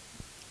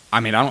 I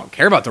mean, I don't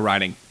care about the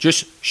writing.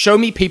 Just show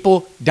me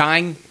people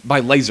dying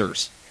by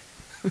lasers.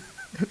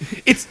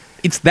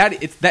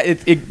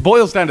 It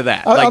boils down to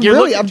that. I'm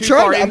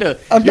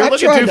not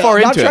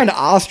trying to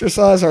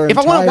ostracize our If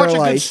I want to watch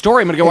a good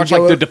story, I'm going to go watch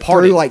like The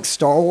Departed. Through, like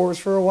Star Wars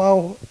for a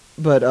while.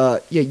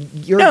 But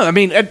you're No, I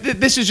mean,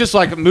 this is just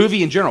like a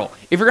movie in general.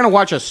 If you're going to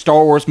watch a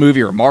Star Wars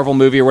movie or a Marvel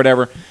movie or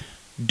whatever,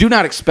 do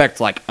not expect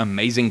like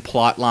amazing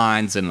plot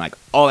lines and like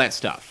all that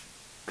stuff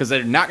because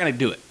they're not going to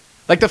do it.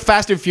 Like the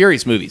Fast and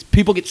Furious movies,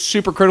 people get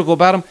super critical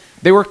about them.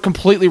 They were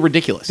completely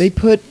ridiculous. They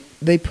put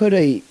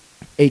a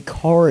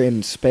car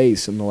in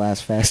space in the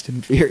last Fast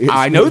and Furious.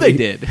 I know they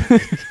did.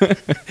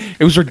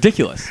 It was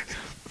ridiculous.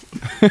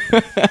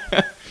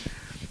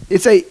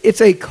 It's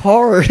a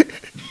car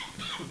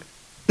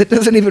that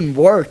doesn't even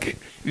work.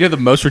 You know, the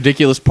most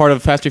ridiculous part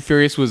of Fast and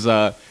Furious was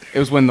it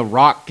was when The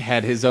Rock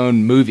had his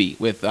own movie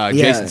with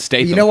Jason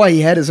Statham. You know why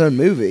he had his own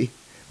movie?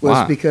 Was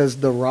Why? because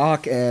The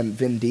Rock and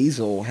Vin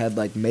Diesel had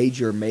like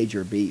major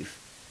beef.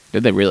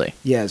 Did they really?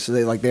 Yeah, so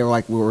they were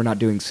like, well, we're not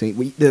doing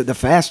the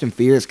Fast and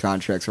Furious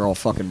contracts are all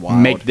fucking wild.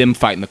 Make them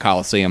fight in the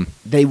Coliseum.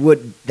 That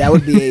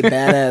would be a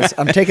badass.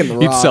 I'm taking The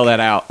Rock. You'd sell that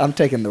out. I'm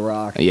taking The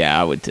Rock. Yeah,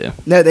 I would too.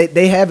 No,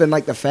 they have in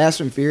like the Fast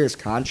and Furious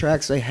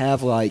contracts. They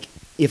have like,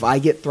 if I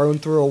get thrown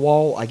through a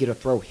wall, I get to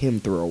throw him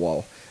through a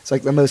wall. It's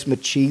like the most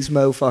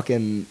machismo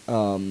fucking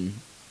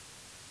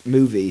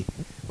movie.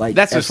 Like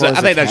That's just. I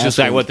think that's just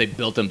like casting. what they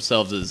built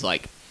themselves as,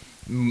 like,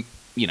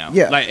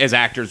 Yeah. like as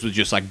actors was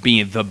just like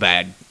being the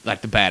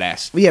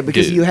badass. Well, yeah,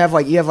 because dude. you have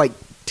like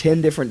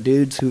 10 different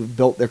dudes who've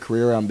built their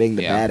career around being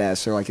the Yeah. badass.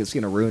 So like it's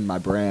gonna ruin my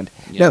brand.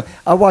 Yeah. No,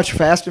 I watched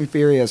Fast and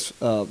Furious.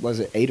 Was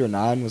it 8 or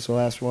 9? Was the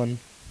last one?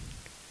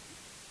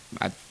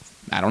 I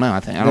don't know.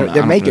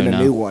 They're making a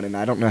new one, and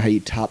I don't know how you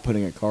top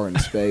putting a car in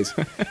space.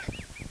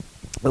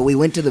 But we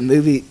went to the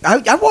movie.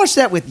 I watched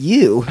that with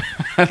you.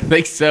 I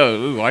think so.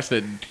 We watched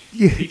it in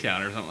Yeah.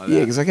 T-Town or something like that. Yeah,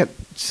 because I got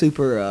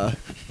super.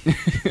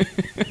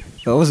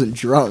 I wasn't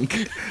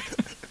drunk.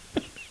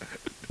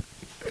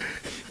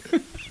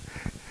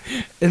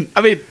 And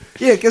I mean,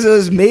 yeah, because it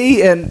was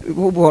me and we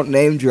won't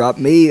name drop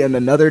me and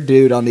another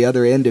dude on the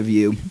other end of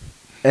you,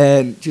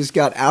 and just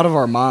got out of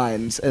our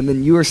minds. And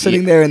then you were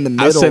sitting there in the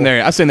middle. I was sitting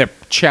there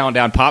chowing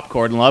down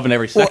popcorn and loving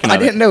every second I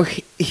of it. didn't know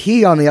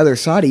he on the other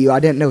side of you.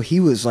 I didn't know he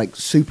was like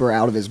super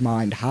out of his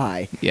mind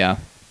high. Yeah.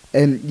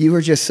 And you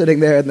were just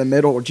sitting there in the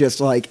middle, just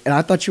like, and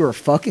I thought you were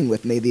fucking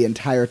with me the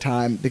entire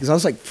time because I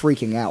was like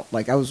freaking out.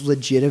 Like I was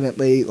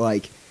legitimately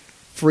like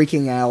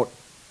freaking out,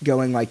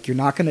 going like, "You're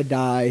not gonna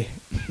die,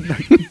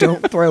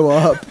 don't throw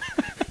up."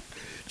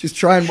 Just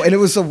try and it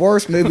was the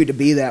worst movie to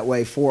be that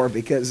way for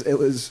because it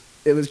was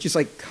just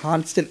like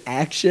constant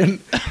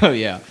action, Oh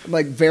yeah.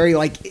 like very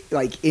like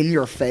in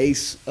your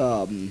face,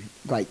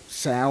 like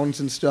sounds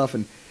and stuff,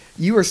 and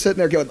you were sitting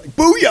there going like,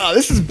 "Booyah,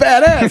 this is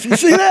badass!" You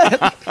see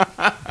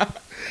that?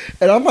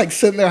 And I'm like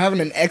sitting there having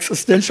an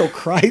existential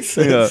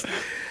crisis. Yeah.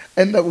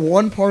 And the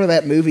one part of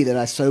that movie that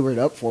I sobered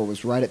up for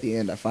was right at the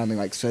end. I finally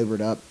like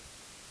sobered up,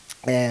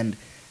 and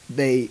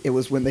it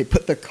was when they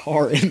put the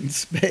car in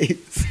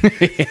space.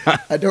 Yeah.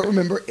 I don't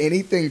remember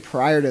anything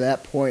prior to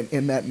that point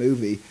in that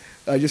movie.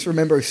 I just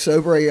remember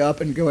sobering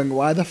up and going,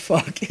 "Why the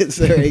fuck is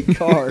there a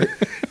car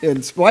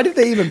in? Why did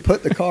they even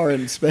put the car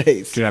in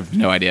space?" Dude, I have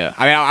no idea.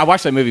 I mean, I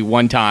watched that movie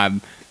one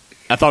time.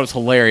 I thought it was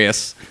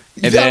hilarious.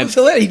 And That was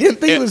hilarious. He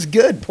didn't think it was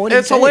good. Point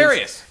It's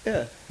hilarious.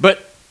 Yeah.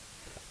 But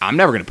I'm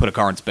never going to put a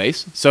car in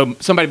space. So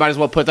somebody might as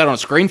well put that on a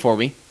screen for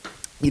me.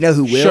 You know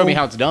who will? Show me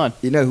how it's done.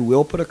 You know who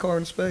will put a car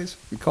in space?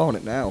 I'm calling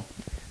it now.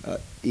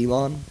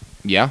 Elon.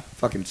 Yeah.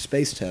 Fucking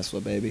space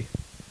Tesla, baby.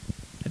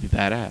 That'd be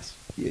badass.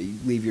 Yeah, you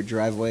leave your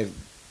driveway,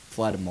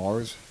 fly to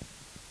Mars.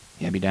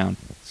 Yeah, I'd be down.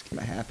 It's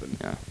gonna happen.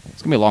 Yeah.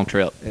 It's going to be a long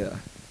trip. Yeah.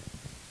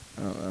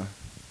 I don't know.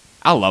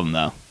 I love them,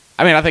 though.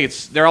 I mean, I think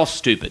they're all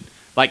stupid.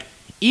 Like,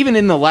 even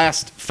in the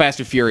last Fast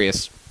and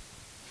Furious,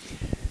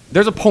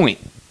 there's a point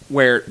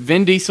where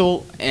Vin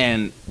Diesel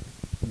and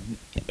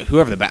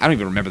whoever I don't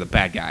even remember the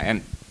bad guy,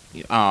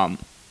 and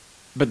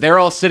but they're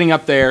all sitting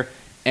up there,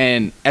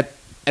 and at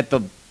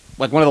the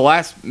like one of the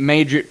last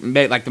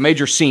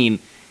major scene,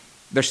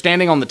 they're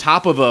standing on the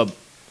top of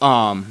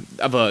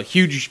a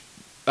huge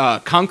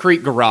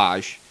concrete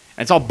garage,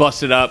 and it's all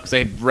busted up because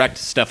they wrecked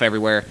stuff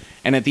everywhere.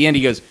 And at the end,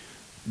 he goes,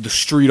 "The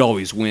street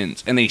always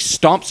wins," and then he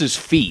stomps his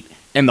feet,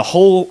 and the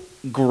whole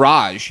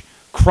garage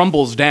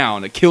crumbles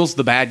down. It kills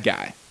the bad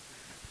guy.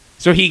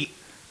 So he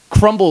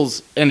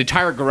crumbles an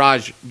entire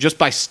garage just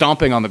by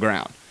stomping on the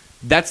ground.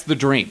 That's the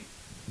dream.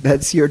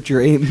 That's your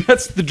dream.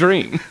 That's the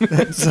dream.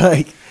 That's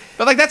like...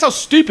 But, like, that's how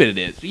stupid it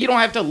is. You don't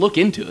have to look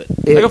into it.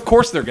 Like, of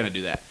course they're going to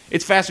do that.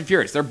 It's Fast and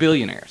Furious. They're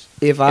billionaires.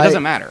 It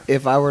doesn't matter.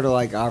 If I were to,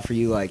 like, offer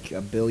you, like,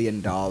 $1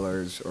 billion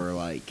or,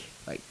 like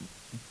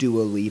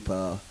Dua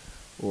Lipa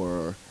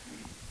or,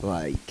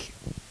 like,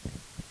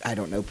 I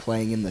don't know,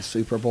 playing in the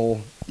Super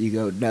Bowl, you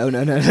go, no,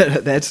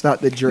 that's not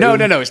the dream.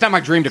 No. It's not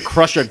my dream to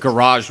crush a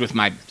garage with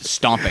my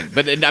stomping.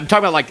 But I'm talking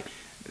about, like,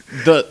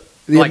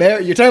 you're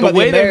talking about the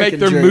way they make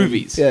their dream.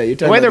 movies. Yeah, you're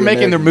talking the way about they're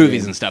making their American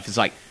movies dream. and stuff is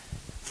like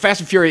Fast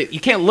and Furious.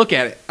 You can't look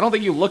at it. I don't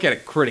think you look at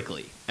it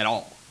critically at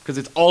all because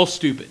it's all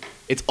stupid.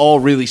 It's all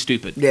really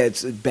stupid. Yeah,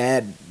 it's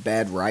bad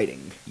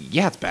writing.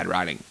 Yeah, it's bad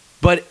writing,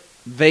 but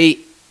they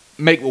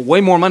make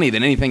way more money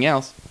than anything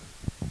else.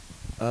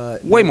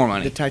 Way more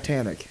money. The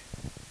Titanic.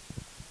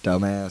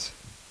 Dumbass.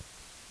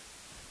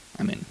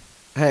 I mean,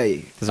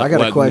 hey, it's I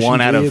got a question one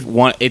for out you. of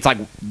one. It's like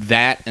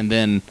that, and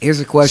then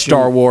Here's a question.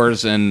 Star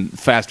Wars and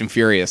Fast and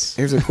Furious.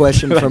 Here's a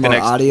question from The our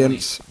next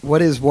audience.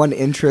 What is one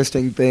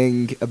interesting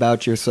thing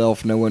about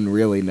yourself no one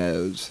really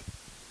knows?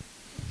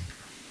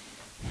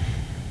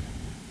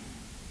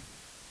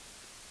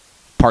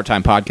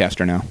 Part-time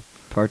podcaster now.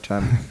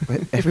 Part-time.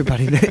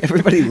 Everybody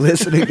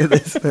listening to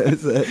this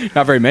knows that.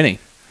 Not very many.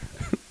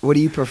 What do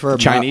you prefer?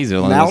 Chinese are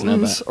the ones that know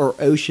mountains that. or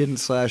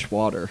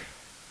ocean/water?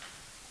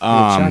 The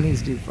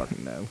Chinese do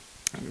fucking know.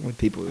 When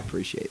people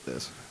appreciate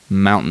this.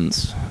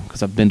 Mountains,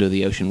 because I've been to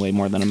the ocean way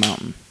more than a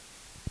mountain.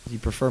 Do you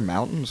prefer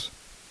mountains?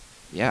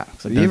 Yeah,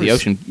 because I've been to the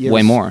ocean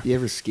way more. You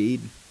ever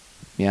skied?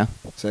 Yeah,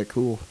 Is that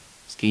cool?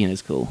 skiing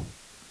is cool.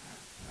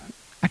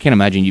 I can't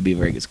imagine you'd be a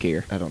very good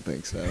skier. I don't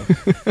think so.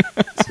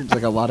 Seems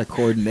like a lot of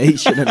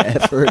coordination and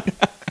effort.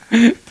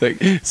 It's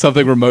like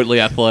something remotely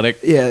athletic.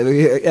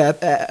 Yeah,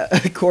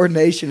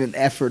 coordination and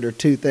effort are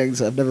two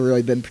things I've never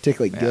really been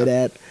particularly good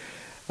at.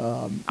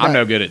 I'm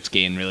no good at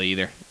skiing really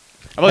either.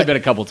 I've only been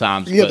a couple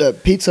times. You get but the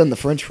pizza and the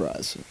French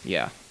fries.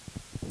 yeah,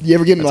 You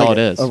ever get in That's all like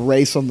it is. a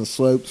race on the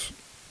slopes?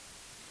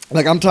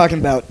 Like I'm talking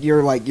about,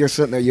 you're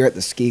sitting there, you're at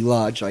the ski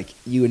lodge, like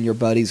you and your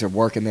buddies are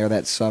working there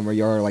that summer.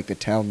 You're like the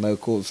town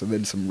locals, and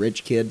then some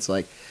rich kids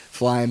like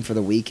flying for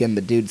the weekend.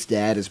 The dude's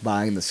dad is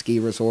buying the ski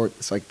resort.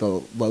 It's like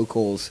the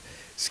locals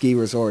ski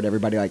resort.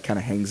 Everybody like kind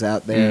of hangs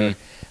out there,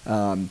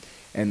 and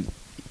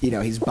you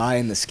know he's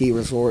buying the ski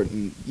resort,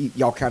 and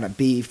y'all kind of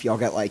beef. Y'all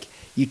got like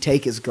you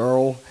take his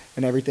girl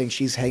and everything.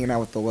 She's hanging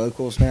out with the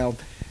locals now,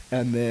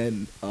 and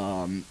then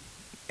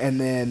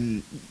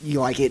you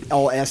like it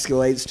all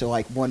escalates to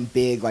like one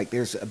big like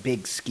there's a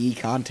big ski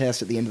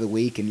contest at the end of the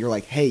week, and you're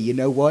like, hey, you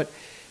know what?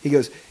 He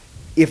goes,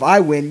 if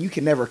I win, you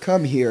can never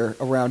come here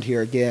around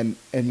here again.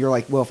 And you're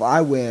like, well, if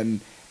I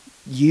win,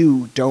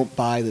 you don't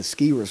buy the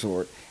ski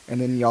resort. And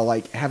then y'all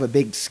like have a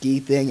big ski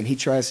thing, and he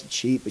tries to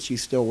cheat, but you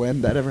still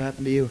win. That ever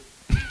happened to you?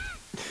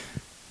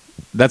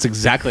 that's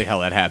exactly how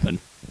that happened.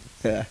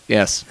 Yeah,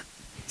 Yes,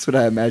 that's what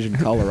I imagine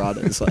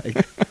Colorado is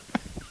like.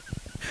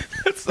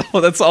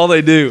 that's all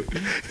they do.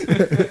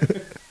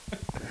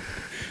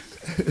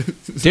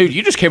 Dude,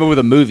 you just came up with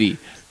a movie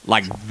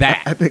like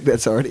that. I think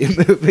that's already a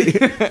movie.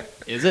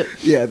 Is it?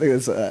 Yeah, I think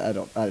it's. I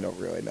don't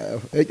really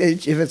know.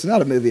 If it's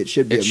not a movie, it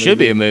should be. It should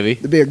be a movie.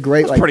 It'd be a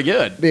great. That's like, pretty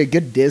good. Be a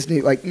good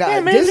Disney. Like, nah,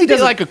 Yeah, maybe Disney did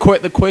doesn't. like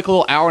the quick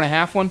little hour and a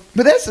half one.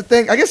 But that's the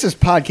thing. I guess this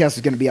podcast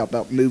is going to be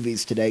about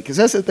movies today, because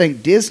that's the thing.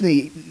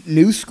 Disney,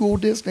 new school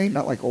Disney,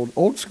 not like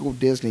old school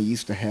Disney,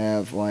 used to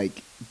have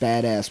like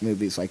badass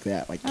movies like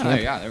that, like Oh,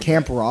 Camp, yeah, they were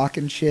Camp Rock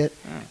and shit.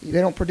 Yeah.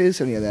 They don't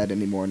produce any of that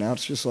anymore. Now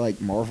it's just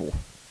like Marvel.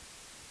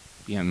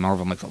 Yeah,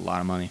 Marvel makes a lot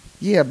of money.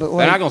 Yeah, but They're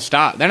like, not gonna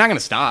stop. They're not gonna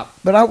stop.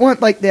 but I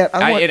want like that.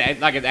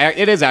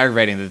 It is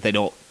aggravating that they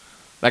don't.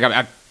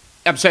 Like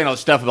I'm saying all this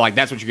stuff, but like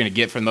that's what you're gonna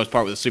get for the most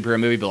part with a superhero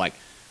movie. But like,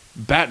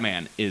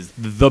 Batman is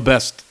the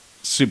best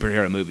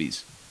superhero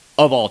movies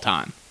of all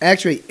time.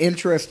 Actually,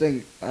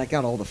 interesting. I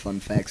got all the fun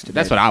facts today.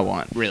 That's what I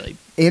want, really.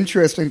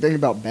 Interesting thing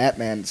about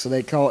Batman. So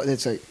they call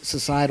it's a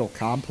societal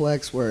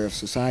complex where if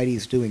society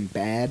is doing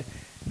bad,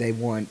 they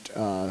want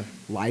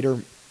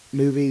lighter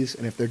movies,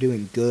 and if they're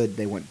doing good,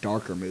 they want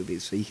darker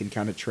movies. So you can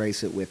kind of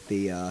trace it with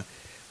the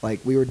like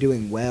we were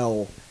doing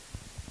well.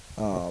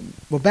 Well,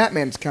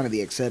 Batman's kind of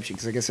the exception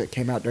because I guess it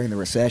came out during the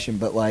recession,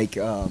 but like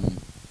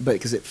but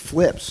because it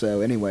flips.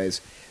 So anyways.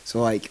 So,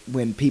 like,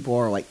 when people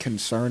are, like,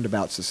 concerned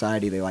about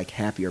society, they like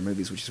happier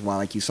movies, which is why,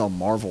 like, you saw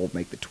Marvel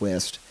make the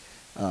twist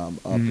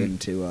up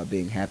into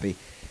being happy.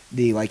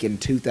 Like, in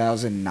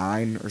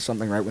 2009 or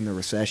something, right when the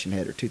recession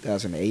hit, or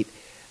 2008,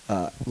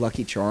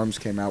 Lucky Charms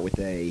came out with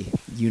a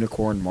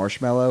unicorn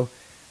marshmallow,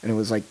 and it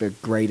was, like, the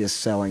greatest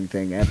selling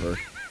thing ever.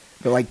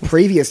 But, like,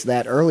 previous to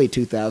that, early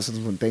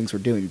 2000s, when things were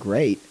doing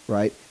great,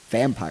 right,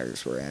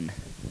 vampires were in.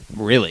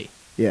 Really?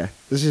 Yeah.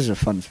 This is a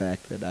fun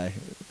fact that I...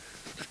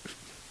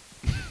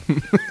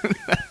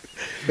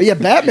 But yeah,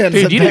 Batman's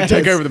Dude, a you didn't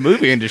take badass- over the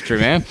movie industry,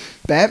 man.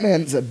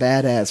 Batman's a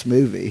badass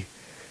movie.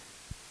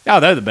 Oh,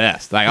 they're the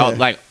best.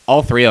 Like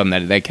all three of them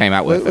that they came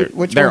out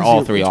with, they're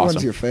all three Which awesome.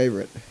 one's your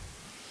favorite?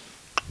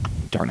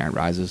 Dark Knight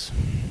Rises.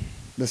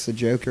 That's the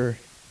Joker.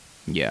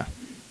 Yeah.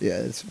 Yeah,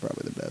 it's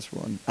probably the best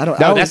one. I don't.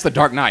 No, that's The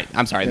Dark Knight.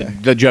 I'm sorry, Yeah.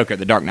 the Joker,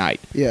 The Dark Knight.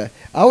 Yeah,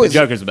 The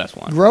Joker's the best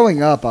one.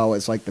 Growing up, I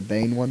always liked the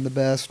Bane one the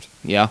best,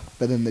 Yeah.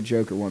 but then the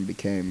Joker one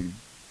became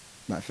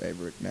my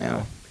favorite now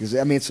Yeah. because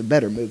I mean it's a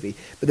better movie.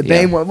 But the Yeah.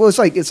 Bane one, well, it's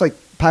like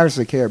Pirates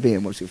of the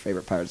Caribbean. What's your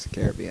favorite Pirates of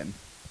the Caribbean?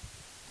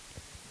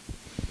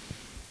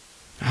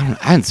 I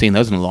haven't seen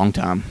those in a long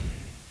time.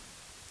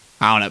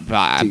 I don't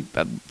know.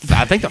 But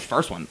I think the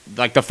first one,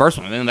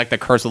 and then like the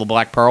Curse of the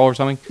Black Pearl or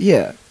something.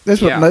 Yeah,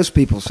 that's what Yeah. most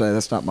people say.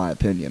 That's not my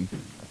opinion.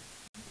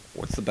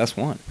 What's the best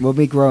one? Well,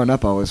 me growing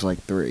up, I was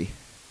like 3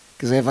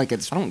 because they have like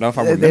it's. I don't know if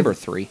I they- remember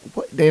 3.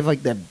 They have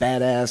like that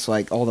badass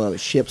like all the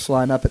ships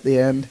line up at the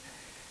end,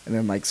 and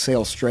then like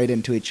sail straight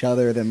into each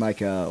other. Then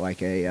like a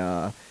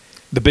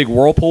The big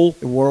whirlpool.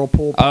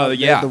 whirlpool. Oh,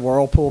 yeah. the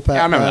whirlpool. Yeah,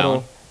 I remember that battle.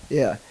 one.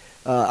 Yeah,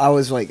 I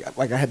was like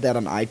I had that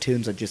on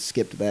iTunes. I just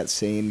skipped that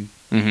scene.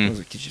 I Mm-hmm. was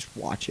like, you just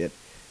watch it.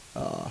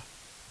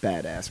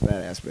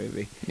 Badass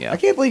movie. Yeah. I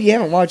can't believe you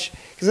haven't watched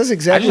because that's I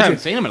exactly. just what haven't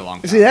seen them in a long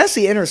time. See, that's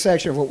the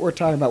intersection of what we're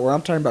talking about. Where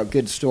I'm talking about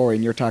good story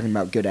and you're talking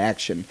about good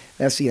action.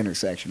 That's the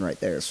intersection right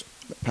there. Is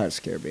Pirates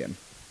of the Caribbean.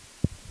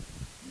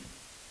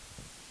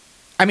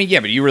 I mean, yeah,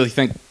 but you really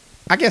think?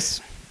 I guess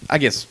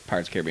Pirates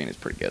of the Caribbean is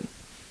pretty good.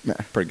 Nah.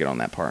 Pretty good on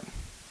that part.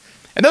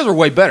 And those are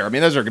way better. I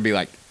mean, those are gonna be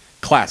like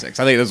classics.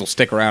 I think those will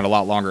stick around a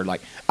lot longer.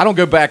 Like, I don't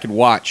go back and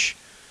watch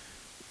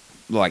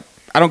like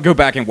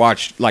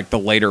the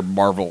later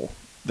Marvel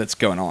that's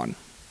going on.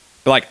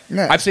 Like,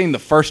 Yeah. I've seen the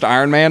first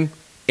Iron Man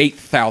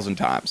 8,000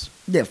 times.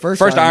 Yeah,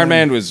 First Iron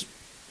Man was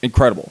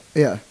incredible.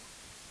 Yeah,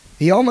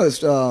 he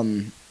almost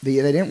they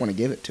didn't want to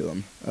give it to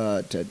him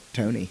to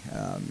Tony.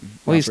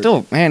 Well, he's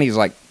Robert. still he's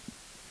like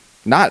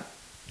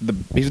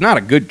he's not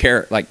a good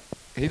character. Like,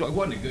 he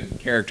wasn't a good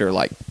character.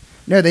 Like,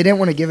 No, they didn't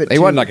want to give it. he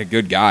to wasn't like a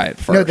good guy at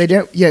first. No, they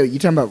didn't. Yeah, you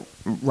talking about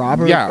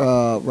Robert?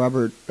 Yeah.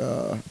 Robert.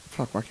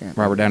 Fuck, why can't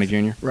I Robert think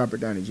Downey of Jr. Robert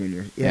Downey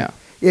Jr. Yeah.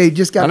 Yeah, he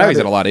just got. I know he's out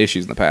had a of- lot of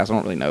issues in the past. I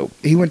don't really know.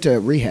 He went to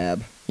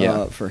rehab.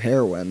 Yeah. For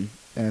heroin,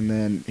 and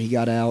then he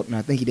got out, and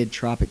I think he did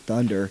Tropic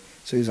Thunder.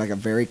 So he was like a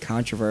very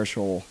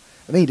controversial.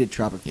 I think he did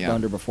Tropic Yeah.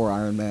 Thunder before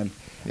Iron Man.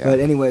 Yeah.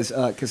 But anyways,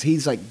 because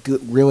he's like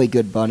really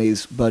good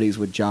buddies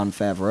with John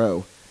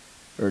Favreau,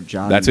 or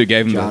John. That's who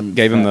gave him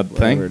the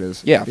thing? whatever It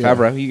is. Yeah,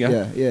 Favreau, you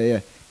go. Yeah.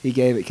 He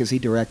gave it because he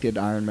directed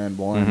Iron Man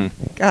 1.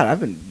 Mhm. God, I've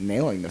been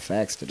nailing the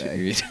facts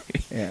today.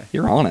 Yeah.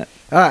 You're on it.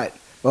 All right.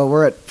 Well,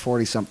 we're at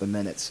 40-something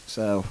minutes,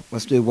 so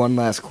let's do one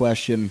last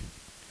question.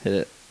 Hit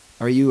it.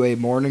 Are you a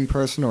morning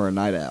person or a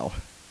night owl?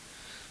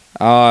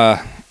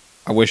 I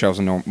wish I was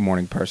a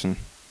morning person,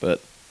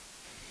 but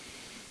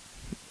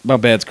my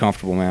bed's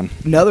comfortable, man.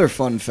 Another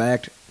fun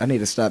fact, I need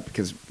to stop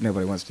because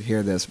nobody wants to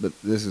hear this, but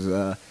this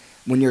is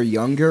when you're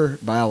younger,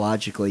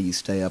 biologically you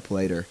stay up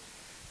later,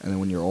 and then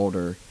when you're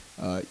older,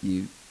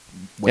 you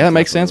wake Yeah, that up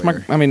makes sense.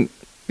 earlier. I mean,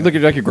 you look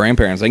at like your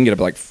grandparents; they can get up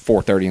at like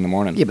 4:30 in the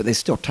morning. Yeah, but they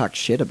still talk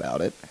shit about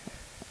it.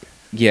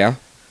 Yeah,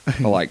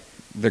 but like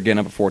they're getting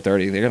up at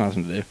 4:30. They got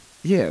nothing to do.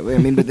 Yeah, I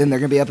mean, but then they're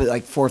gonna be up at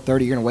like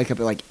 4:30. You're gonna wake up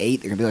at like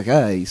 8. They're gonna be like,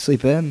 "Hey, you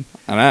sleep in?"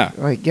 I know.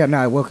 Like, yeah, no,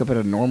 I woke up at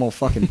a normal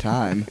fucking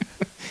time.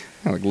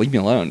 Like, leave me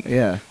alone.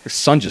 Yeah. The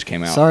sun just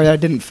came out. Sorry, I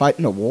didn't fight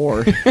in a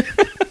war.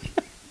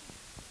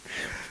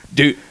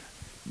 Dude,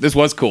 this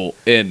was cool.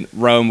 In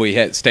Rome, we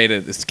had stayed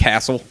at this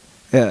castle,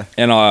 Yeah.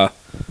 and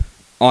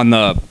on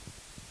the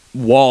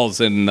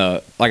walls on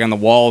the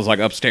walls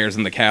upstairs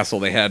in the castle,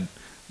 they had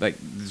like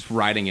this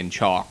writing in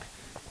chalk,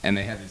 and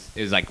they had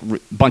it was like a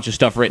bunch of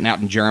stuff written out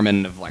in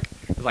German of like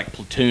it was like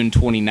Platoon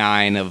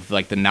 29 of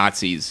like the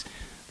Nazis.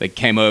 They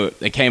came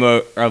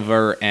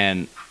over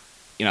and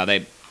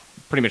they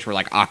pretty much were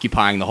like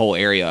occupying the whole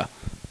area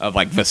of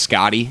like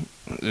Viscotti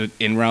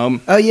in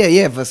Rome. Oh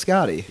yeah,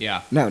 Viscotti.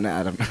 Yeah. No,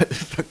 I don't know.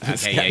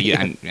 Okay,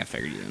 yeah, I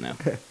figured you didn't know.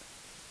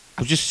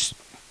 I was just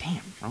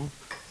damn, bro.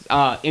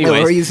 Anyways,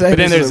 what were you saying? but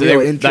then This is there's real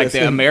like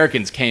interesting. the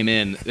Americans came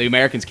in. The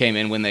Americans came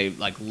in when they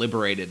like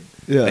liberated.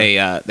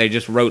 Yeah. They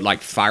just wrote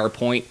like Fire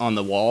Point on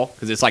the wall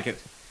because it's like at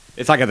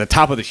the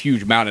top of this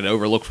huge mountain that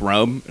overlooks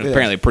Rome. And Yeah.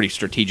 apparently a pretty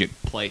strategic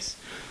place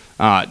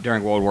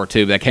during World War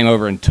II. They came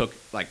over and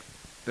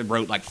they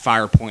wrote like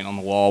Fire Point on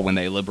the wall when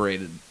they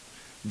liberated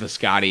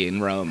Viscotti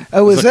in Rome.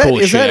 Oh, It was the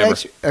coolest shit ever.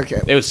 actually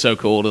okay? It was so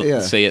cool to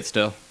Yeah. see it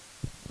still.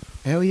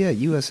 Hell yeah,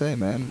 USA,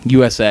 man.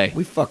 USA.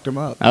 We fucked them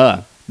up.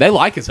 They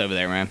like us over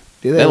there, man.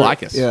 Do They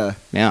like us. Yeah.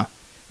 Yeah.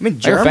 I mean,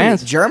 They're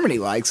fans. Germany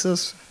likes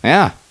us.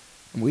 Yeah.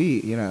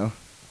 We,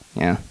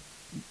 Yeah.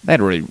 They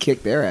had really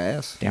kicked their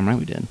ass. damn right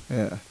we did.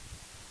 Yeah.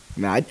 I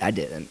mean, I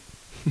didn't.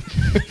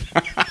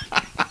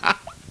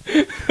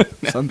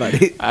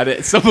 Somebody. I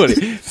did.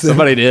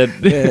 Somebody did.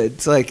 Yeah,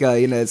 it's like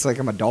it's like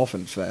I'm a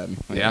Dolphins fan.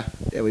 Yeah.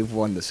 Yeah, we've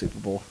won the Super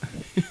Bowl.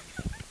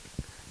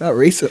 Not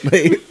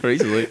recently.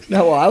 Recently.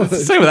 No, well, I It's the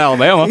was. same with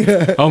Alabama.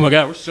 Yeah. Oh my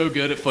God, we're so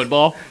good at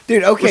football.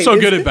 Dude, okay. We're so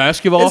good it's- at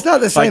basketball. It's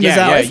not the same Like, as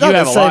yeah, Alabama. yeah, It's not you the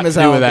have a lot same as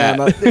to do with that.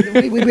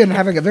 Alabama. We've been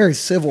having a very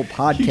civil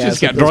podcast. You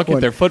just got at this drunk at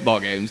point. their football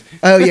games.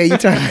 Oh yeah, you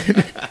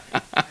talking?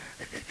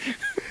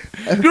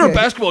 Your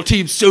basketball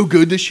team's so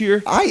good this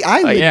year. I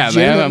Yeah,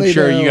 man. I'm legitimately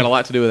sure you know- got a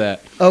lot to do with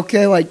that.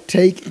 Okay, like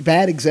take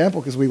bad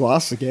example because we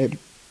lost the game.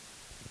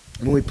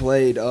 when we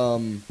played like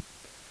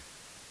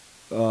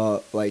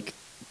Are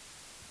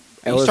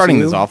you starting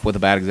this LSU, off with a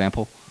bad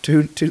example?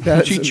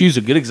 2000, Choose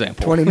a good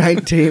example.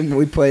 2019 when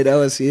we played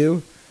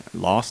LSU.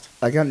 Lost?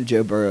 I got in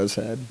Joe Burrow's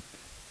head.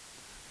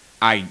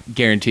 I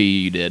guarantee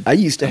you did. I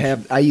used to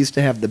have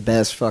the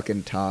best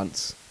fucking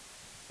taunts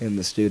in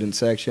the student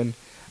section.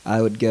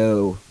 I would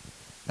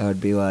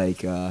be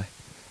like,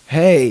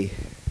 hey,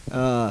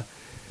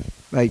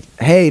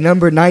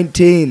 number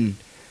 19,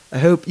 I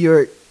hope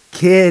you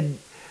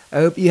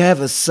have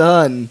a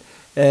son,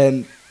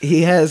 and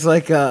he has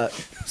like a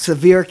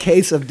severe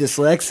case of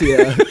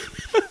dyslexia,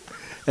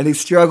 and he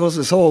struggles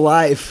his whole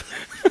life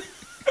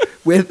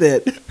with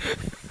it.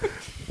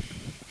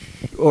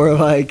 Or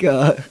like,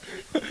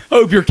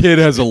 Hope your kid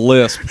has a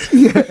lisp.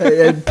 yeah,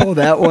 and pull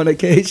that one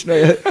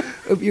occasionally.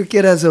 Hope your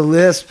kid has a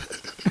lisp.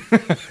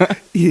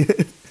 Yeah,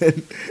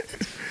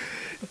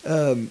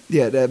 I mean,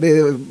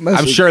 it was mostly,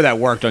 I'm sure that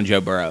worked on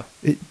Joe Burrow.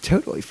 it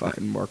totally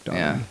fucking worked on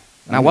him.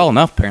 Not well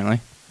enough, apparently.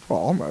 Well,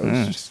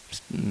 almost.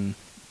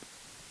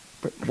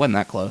 Wasn't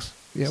that close.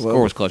 Yeah, The well-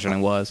 score was closer than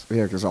it was.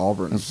 Yeah, because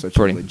Auburn's such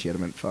pretty- a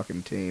legitimate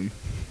fucking team.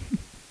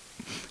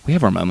 We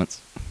have our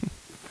moments.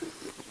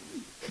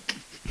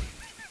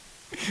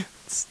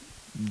 It's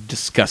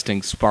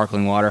disgusting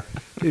sparkling water.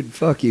 Dude,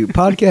 fuck you.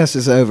 Podcast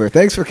is over.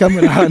 Thanks for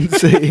coming on,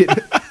 Seed.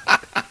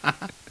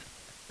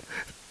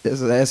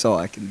 That's all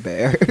I can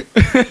bear.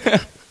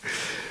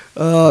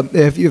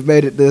 If you've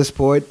made it to this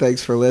point,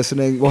 thanks for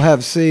listening. We'll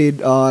have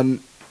Seed on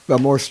a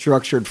more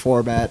structured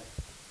format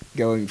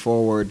going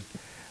forward.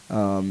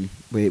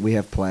 We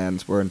have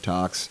plans. We're in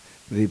talks.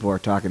 People are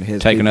talking to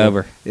his Taking people.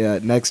 over. Yeah,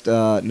 next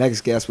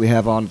guest we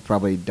have on is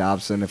probably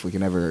Dobson, if we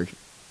can ever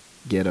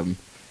get him.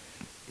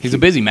 He's a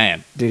busy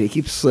man. Dude, he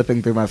keeps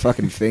slipping through my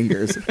fucking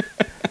fingers.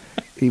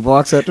 He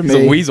walks up to He's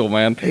me. a weasel,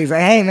 man. He's like,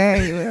 hey,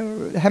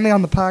 man, have me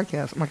on the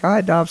podcast. I'm like, all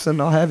right,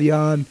 Dobson, I'll have you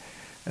on.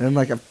 And then,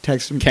 like, I've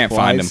texted him Can't twice.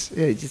 find him.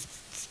 Yeah, he's just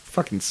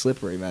fucking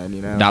slippery, man,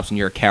 you know? Dobson,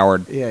 you're a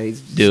coward. Yeah, he's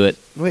just, Do it.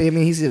 Well, I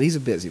mean, he's a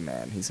busy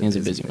man. He's a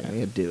busy man. man.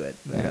 He'll do it.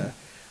 But, Yeah.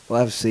 we'll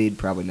have Seed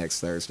probably next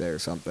Thursday or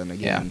something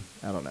again.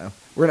 Yeah. I don't know.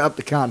 We're going to up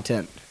the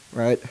content,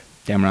 right?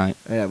 Damn right.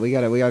 Yeah, we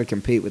gotta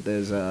compete with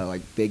those,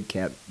 like, big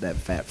cat, that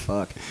fat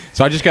fuck.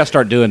 So I just got to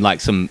start doing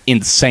like some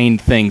insane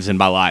things in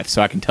my life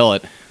so I can tell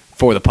it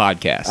for the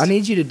podcast. I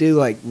need you to do,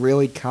 like,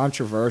 really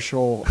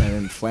controversial and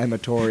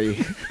inflammatory.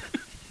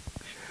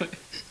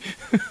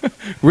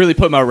 really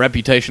put my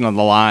reputation on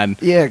the line.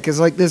 Yeah, because,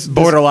 like, this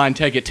Borderline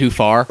take it too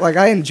far. like,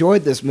 I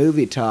enjoyed this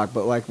movie talk,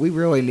 but, like, we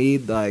really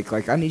need,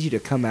 like I need you to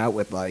come out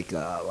with, like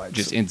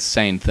Just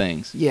insane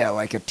things. yeah,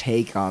 like a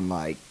take on,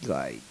 like,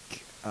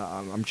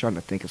 I'm trying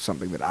to think of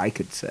something that I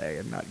could say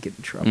and not get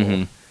in trouble.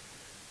 Mhm.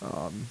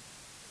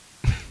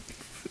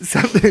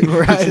 Something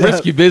right It's up.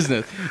 risky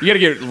business. You got to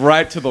get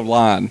right to the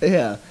line.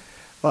 Yeah,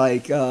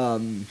 like,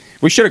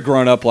 We should have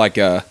grown up like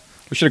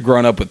we should have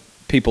grown up with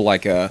people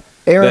like Aaron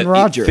that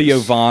Rodgers. Theo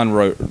Vaughn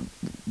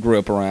grew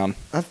up around.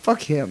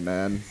 Fuck him,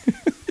 man.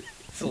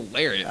 It's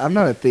hilarious. I'm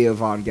not a Theo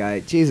Vaughn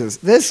guy. Jesus,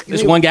 this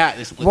One guy.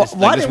 This Why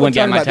one didn't we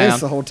guy talk in my about town.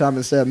 this the whole time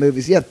instead of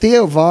movies? Yeah,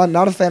 Theo Vaughn.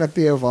 Not a fan of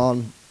Theo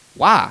Vaughn.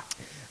 Why?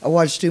 I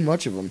watched too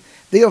much of him.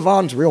 Theo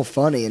Vaughn's real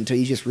funny until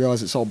you just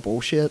realize it's all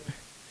bullshit.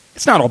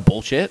 It's not all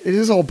bullshit. It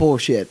is all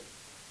bullshit.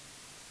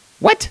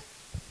 What?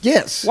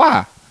 Yes.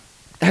 Why?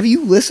 Have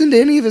you listened to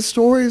any of his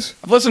stories?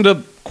 I've listened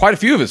to quite a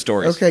few of his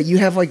stories. Okay, you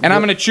have like And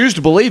I'm going to choose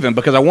to believe him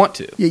because I want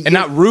to. Yeah, and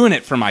not ruin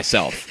it for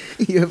myself.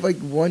 you have like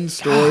one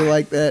story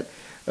like that.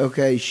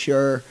 Okay,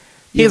 sure.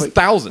 He You has have, like-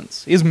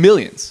 thousands. He has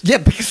millions. yeah,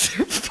 because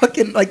they're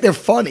fucking like they're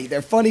funny.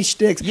 They're funny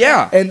shticks.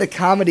 Yeah. And the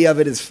comedy of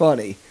it is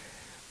funny.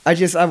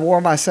 I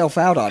wore myself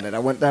out on it. I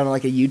went down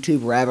like a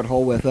YouTube rabbit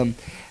hole with him.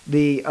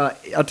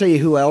 I'll tell you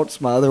who else.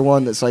 My other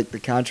one that's like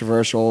the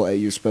controversial.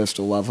 You're supposed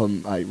to love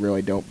him. I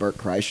really don't. Burt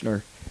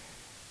Kreischer.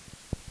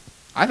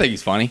 I think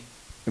he's funny.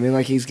 I mean,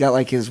 like he's got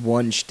like his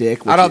one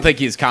shtick. I don't think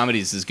his comedy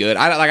is as good.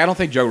 I don't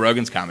think Joe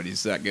Rogan's comedy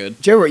is that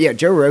good. Joe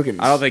Rogan.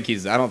 I don't think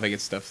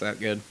his stuff's that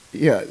good.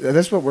 Yeah,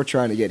 that's what we're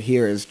trying to get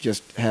here is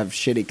just have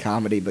shitty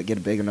comedy, but get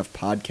a big enough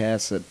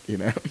podcast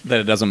that That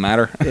it doesn't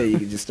matter. yeah, you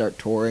can just start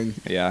touring.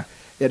 Yeah.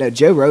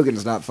 Joe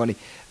Rogan's not funny.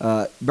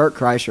 Burt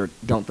Kreischer,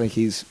 don't think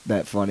he's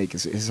that funny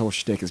because his whole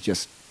shtick is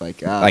just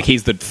like Like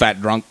he's the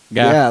fat drunk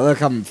guy. yeah,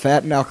 look, I'm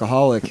fat and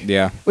alcoholic.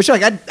 Yeah. Which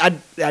like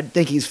I'd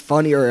think he's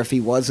funnier if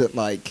he wasn't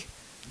like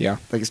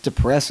it's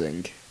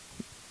depressing.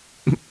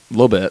 A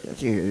little bit.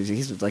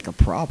 He's like a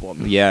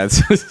problem. Yeah,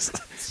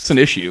 it's an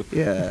issue.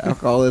 Yeah,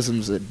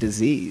 alcoholism's a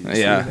disease.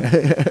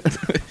 Yeah.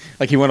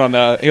 Like he went on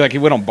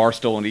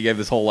Barstool and he gave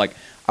this whole like,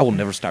 I will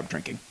never stop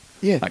drinking.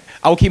 Yeah. Like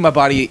I will keep my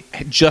body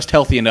just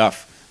healthy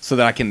enough so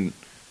that I can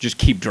just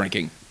keep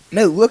drinking.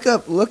 No, look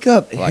up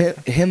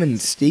Like- him and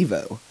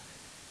Steve-O.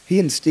 He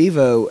and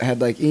Steve-O had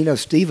like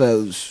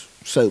Steve-O's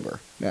sober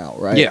now,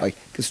 right? Yeah. Like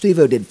because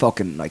Steve-O did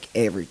fucking like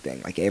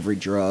everything, like every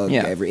drug,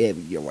 Yeah. every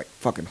like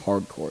fucking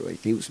hardcore.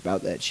 Like he was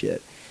about that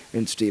shit.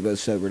 And Steve-O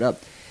sobered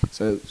up.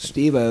 So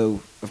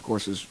Steve-O, of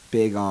course, is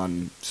big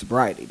on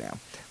sobriety now,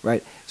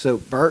 right? So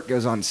Burt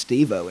goes on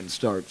Steve-O and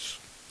starts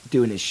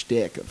doing his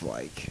shtick of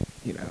like,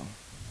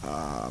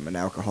 I'm an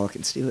alcoholic,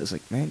 and Steve was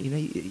like, man, you know,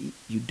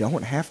 you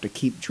don't have to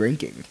keep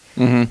drinking.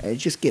 Mm-hmm. And it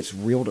just gets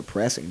real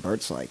depressing.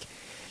 Bert's like,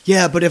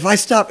 yeah, but if I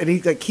stop, and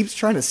he like keeps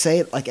trying to say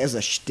it like as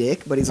a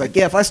shtick, but he's like,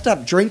 yeah, if I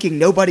stopped drinking,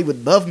 nobody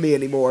would love me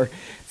anymore.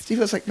 Steve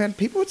was like, man,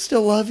 people would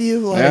still love you.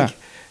 Like, Yeah.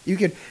 you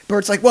can.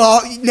 Bert's like,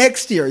 well,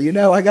 next year, you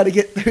know, I got to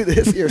get through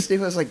this year.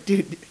 Steve was like,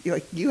 dude,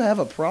 you have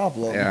a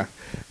problem. Yeah.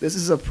 This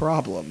is a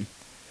problem.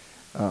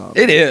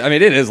 It is. I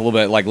mean, it is a little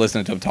bit like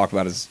listening to him talk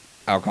about his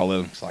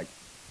alcoholism. It's like,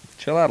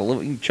 chill out a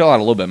little. You can chill out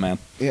a little bit, man.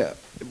 Yeah,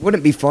 it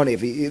wouldn't be funny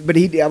if he. But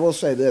I will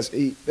say this.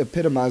 He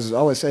epitomizes. I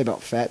always say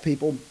about fat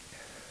people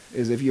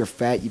is if you're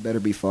fat, you better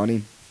be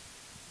funny.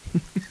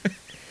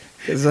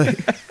 'Cause, like,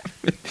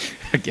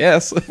 I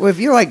guess. well, if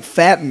you're like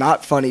fat and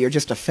not funny, you're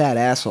just a fat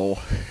asshole.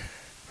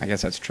 I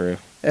guess that's true.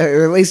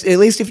 Or at least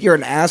if you're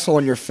an asshole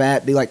and you're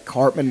fat, be like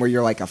Cartman, where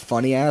you're like a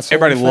funny asshole.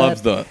 Everybody and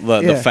loves fat.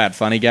 the fat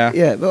funny guy.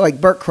 Yeah, but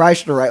like Bert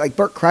Kreischer, right? Like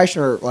Bert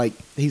Kreischer, like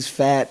he's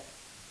fat,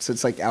 so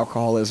it's like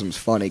alcoholism's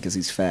funny because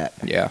he's fat.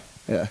 Yeah.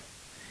 Yeah.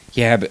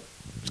 Yeah, but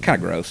it's kind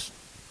of gross.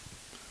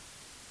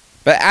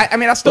 But I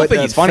mean, I still But think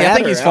the he's funny. I fat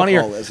think or he's funnier.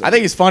 alcoholism? I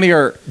think he's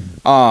funnier.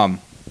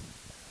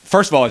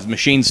 First of all, his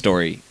machine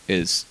story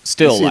is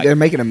still See, like, they're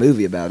making a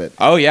movie about it.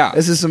 oh yeah,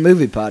 This is a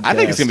movie podcast. I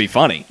think it's gonna be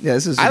funny. Yeah,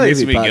 this is a I think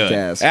it's movie gonna be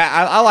podcast. good.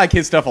 I like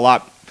his stuff a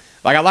lot.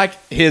 Like I like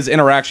his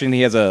interaction.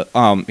 He has a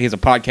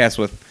podcast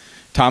with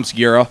Tom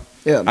Segura.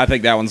 Yeah. I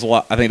think that one's a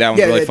lot. I think that one's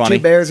Yeah, really the funny.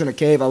 Two Bears in a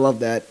Cave. I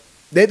love that.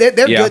 They're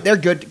Yeah. good. They're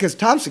good because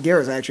Tom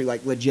Segura is actually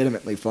like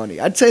legitimately funny.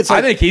 I'd say it's like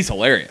I think he's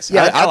hilarious.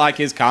 Yeah, I like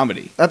his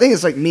comedy. I think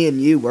it's like me and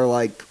you, where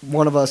like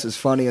one of us is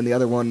funny and the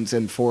other one's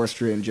in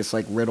forestry and just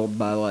like riddled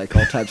by like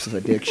all types of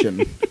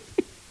addiction.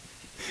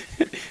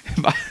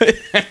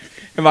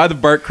 Am I the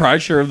Bert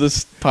Kreischer of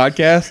this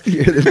podcast?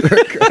 You're the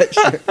Bert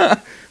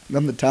Kreischer.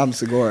 I'm the Tom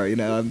Segura. You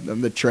know,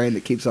 I'm the train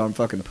that keeps on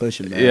fucking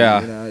pushing. Man.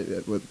 Yeah.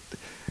 You know,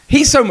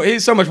 He's so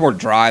much more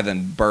dry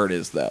than Bert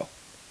is, though.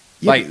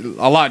 Yeah, Like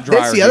a lot drier.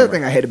 that's the other than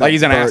thing Bert. I hate about Like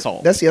he's an Bert.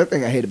 asshole. That's the other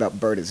thing I hate about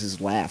Bert is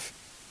his laugh.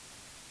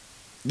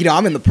 You know,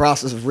 I'm in the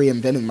process of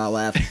reinventing my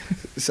laugh,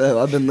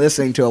 so I've been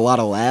listening to a lot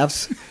of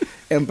laughs,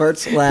 and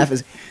Bert's laugh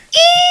is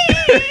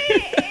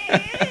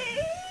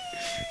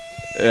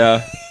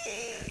Yeah.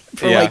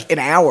 for Yeah. like an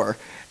hour,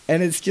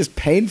 and it's just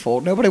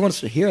painful. Nobody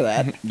wants to hear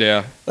that.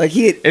 Yeah. Like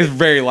It's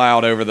very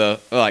loud over the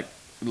like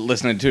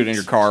listening to it in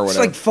your car or it's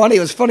whatever. like funny. It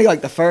was funny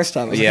like the first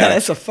time. I was Yeah. like,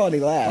 that's a funny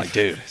laugh. Like,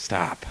 dude,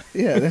 stop.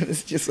 Yeah, then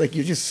it's just like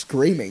you're just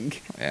screaming.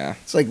 Yeah.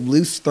 It's like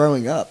loose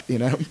throwing up, you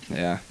know?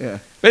 Yeah. Yeah.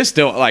 But it's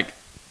still like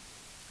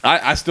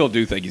I still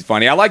do think he's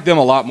funny. I like them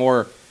a lot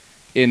more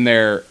in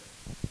their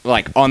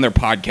like on their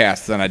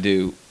podcasts than I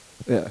do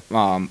Yeah. a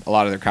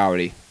lot of their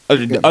comedy.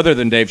 Yeah. Other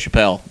than Dave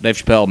Chappelle. Dave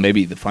Chappelle may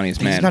be the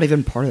funniest man. He's not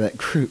even part of that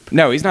group.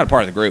 No, he's not a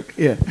part of the group.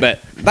 Yeah. But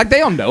like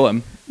they all know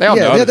him. They all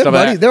Yeah, know him. they're and stuff like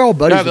buddies- that. they're all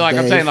buddies No, but like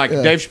with I'm saying, Dave, like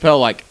yeah. Dave Chappelle,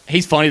 like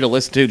he's funny to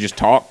listen to. Just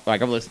talk.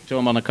 Like I've listened to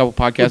him on a couple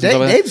podcasts.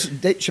 Well, and stuff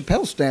like that. Dave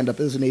Chappelle's stand up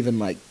isn't even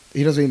like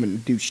he doesn't even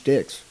do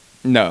shticks.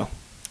 No.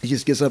 He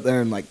just gets up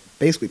there and like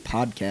basically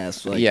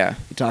podcasts. Like, Yeah.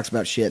 He talks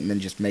about shit and then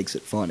just makes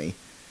it funny.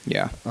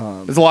 Yeah.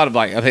 Um, There's a lot of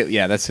like I think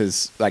that's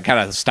his like kind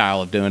of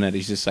style of doing it.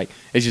 He's just like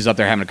he's just up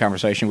there having a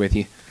conversation with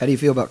you. How do you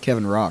feel about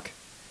Kevin Rock?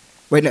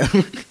 Wait, no.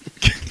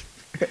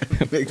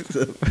 Mix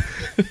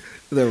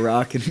the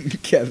Rock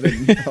and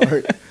Kevin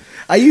Hart.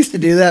 I used to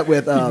do that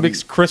with.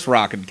 Mix Chris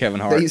Rock and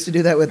Kevin I Hart. used to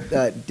do that with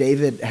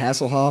David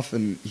Hasselhoff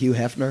and Hugh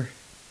Hefner.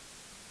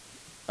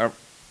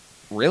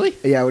 Really?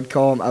 Yeah, I would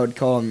call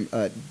him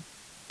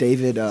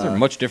David. Those are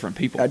much different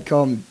people. I'd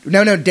call him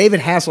no David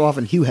Hasselhoff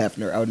and Hugh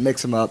Hefner. I would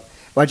mix them up.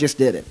 Well, I just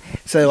did it.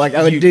 So like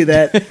I would do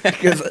that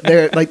because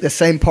they're like the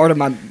same part of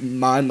my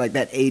mind, like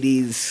that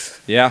 '80s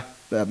Yeah.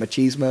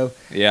 machismo.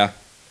 Yeah.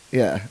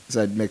 Yeah,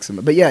 so I'd mix them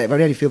up. But yeah, how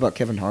do you feel about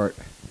Kevin Hart?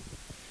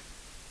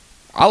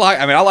 I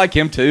like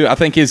him too. I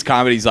think his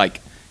comedy's like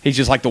he's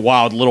just like the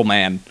wild little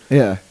man.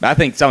 Yeah, I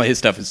think some of his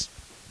stuff is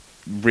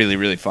really,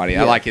 really funny.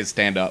 I Yeah. like his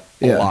stand up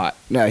a yeah. lot.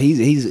 No,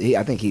 he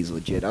I think he's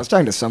legit. I was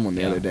talking to someone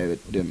the Yeah. other day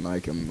that didn't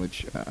like him,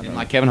 which I Didn't don't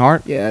like Kevin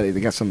Hart? Yeah, they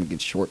got something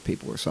against short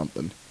people or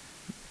something.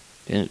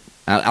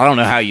 I don't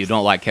know how you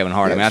don't like Kevin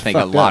Hart. Yeah, I mean, I it's think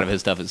a fucked lot up. of his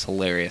stuff is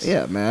hilarious.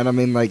 Yeah, man. I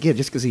mean, like, yeah,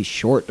 just because he's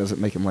short doesn't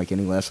make him like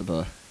any less of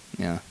a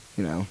Yeah.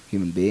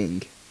 human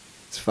being.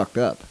 It's fucked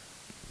up.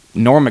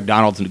 Norm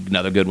Macdonald's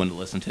another good one to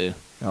listen to.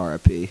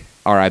 R.I.P.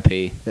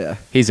 R.I.P. Yeah.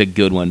 He's a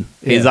good one.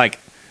 Yeah. He's like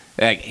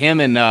him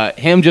and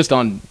him just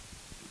on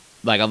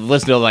like I've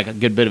listened to like a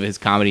good bit of his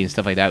comedy and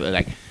stuff like that. But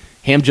like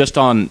him just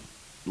on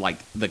like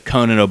the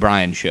Conan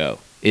O'Brien show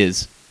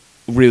is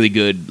really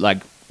good.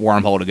 Like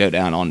wormhole to go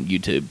down on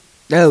YouTube.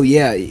 Oh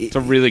yeah, It's a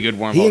really good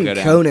wormhole he to go and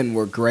down. Conan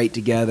were great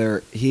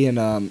together. He and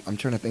I'm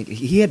trying to think.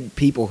 He had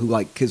people who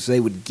like because they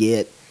would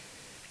get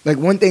like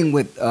one thing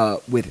with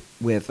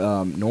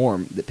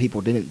Norm that people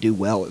didn't do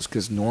well is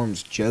because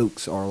Norm's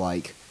jokes are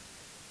like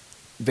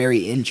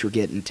very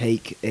intricate and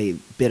take a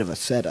bit of a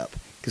setup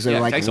because they're Yeah,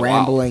 it like takes a while.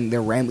 rambling.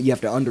 They're rambling. You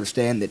have to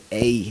understand that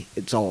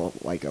it's all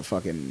like a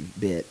fucking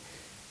bit.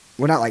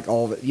 Well, not like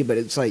all of it, yeah, but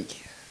it's like.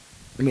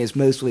 I mean, it's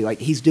mostly like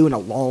he's doing a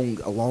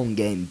long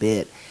game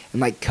bit,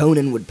 and like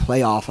Conan would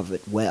play off of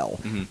it well.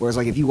 Mhm. Whereas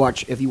like if you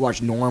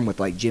watch Norm with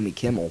like Jimmy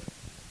Kimmel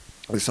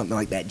or something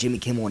like that, Jimmy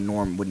Kimmel and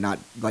Norm would not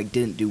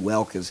didn't do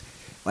well because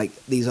like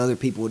these other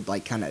people would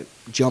like kind of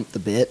jump the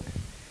bit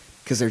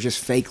because they're just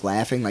fake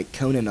laughing. Like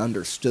Conan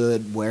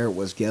understood where it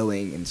was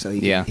going, and so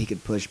he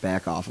could push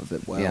back off of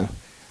it well. Yeah.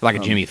 Like a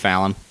Jimmy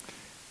Fallon.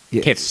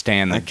 Yeah. Can't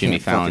stand that Jimmy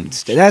Fallon.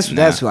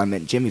 That's who I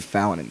meant. Jimmy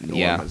Fallon and Norm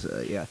Yeah. was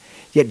yeah.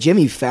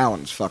 Jimmy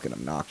Fallon's fucking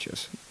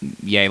obnoxious.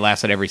 Yeah, he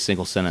laughed at every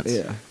single sentence.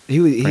 Yeah,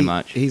 pretty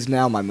much. He's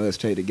now my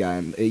most hated guy.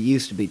 And it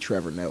used to be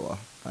Trevor Noah.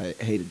 I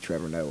hated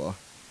Trevor Noah.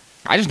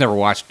 I just never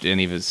watched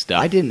any of his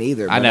stuff. I didn't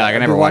either. I but know. I never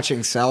remember watched.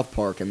 watching South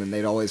Park, and then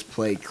they'd always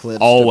play clips.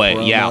 Always,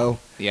 to yeah, promo.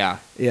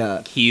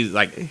 yeah. He's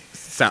like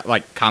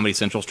Comedy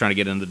Central's trying to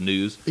get into the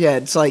news. Yeah,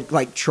 it's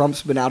like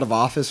Trump's been out of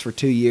office for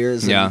 2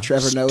 years, and Yeah,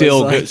 Trevor Noah's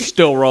still like, good,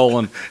 still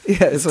rolling.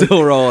 Yeah, it's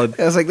Still rolling.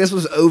 It's like this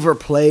was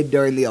overplayed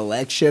during the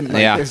election.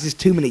 Like, Yeah. there's just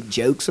too many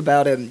jokes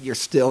about it, and you're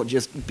still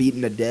just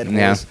beating a dead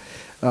Yeah. horse.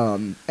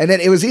 And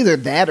then it was either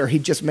that or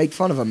he'd just make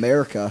fun of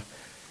America,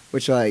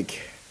 which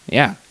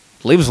Yeah,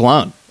 leave us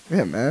alone.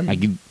 yeah, man.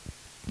 Like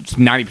it's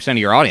 90% of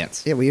your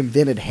audience. Yeah, we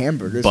invented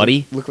hamburgers,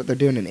 buddy. Look what they're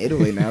doing in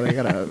Italy now. They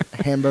got a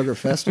hamburger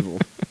festival.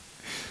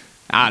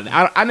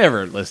 I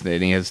never listened to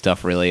any of his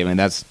stuff really. I mean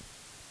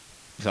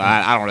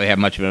I don't really have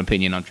much of an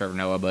opinion on Trevor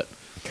Noah, but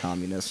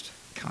Communist.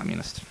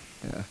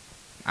 Yeah.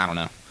 I don't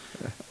know.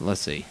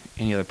 Let's see.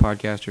 Any other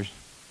podcasters?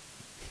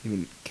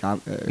 Even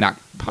Not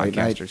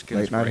podcasters.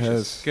 Late night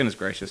hosts. Goodness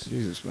gracious.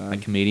 Jesus, man.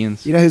 Like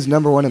comedians. You know who's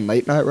number one in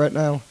late night right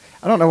now?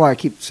 I don't know why I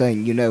keep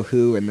saying you know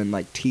who and then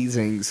like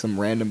teasing some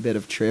random bit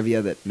of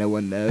trivia that no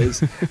one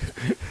knows.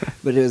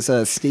 But it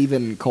was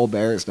Stephen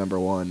Colbert is number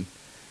one.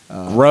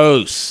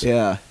 Gross.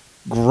 Yeah.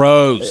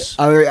 Gross.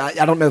 I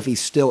don't know if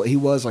he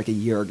was like a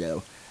year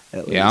ago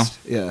at Yeah? least.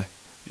 Yeah.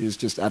 It was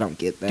just I don't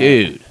get that.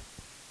 Dude.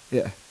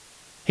 Yeah.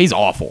 He's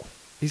awful.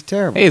 He's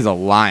terrible. He's a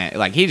lion.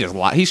 Like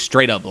he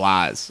straight up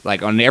lies.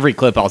 Like on every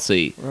clip I'll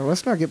see. Well,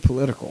 let's not get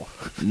political.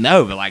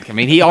 No, but like I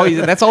mean he always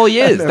that's all he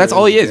is. know That's what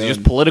all he he's is. doing.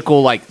 Just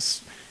political like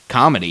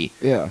comedy.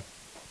 Yeah.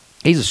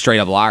 He's a straight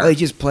up liar. Well, he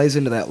just plays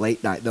into that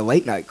late night. The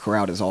late night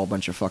crowd is all a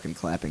bunch of fucking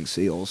clapping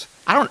seals.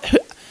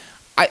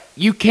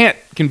 You can't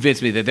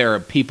convince me that there are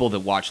people that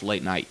watch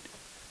late night,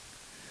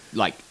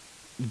 like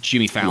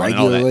Jimmy Fallon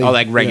Regularly? and all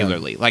that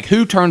regularly. Like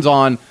who turns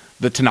on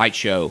the Tonight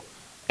Show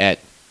at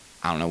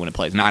I don't know when it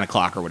plays 9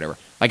 o'clock or whatever.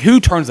 Like who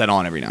turns that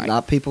on every night?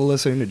 Not people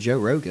listening to Joe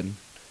Rogan.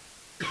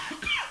 I'll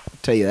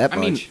tell you that I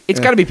much. mean, it's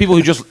got to be people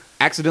who just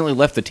accidentally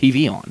left the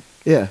TV on.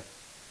 Yeah.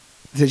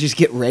 They just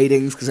get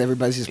ratings because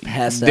everybody's just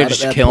passed They're out.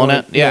 just at that killing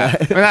point. it. Yeah,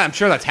 I mean, I'm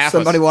sure that's half.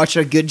 Somebody watched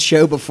a good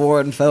show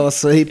before and fell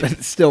asleep and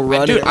it's still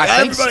running. Dude, I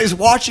think everybody's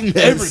watching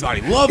this.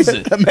 Everybody loves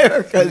it.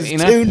 America's You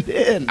know? tuned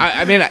in.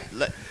 I mean,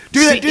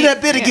 do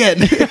that bit again.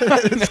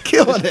 It's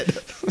killing it.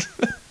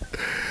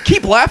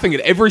 Keep laughing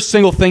at every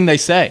single thing they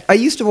say. I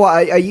used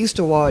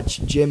to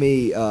watch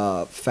Jimmy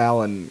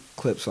Fallon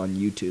clips on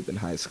YouTube in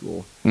high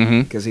school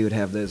Mm-hmm. because he would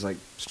have those like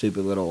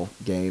stupid little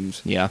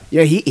games. Yeah.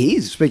 Yeah,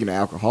 he's speaking of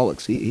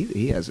alcoholics.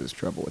 He has his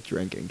trouble with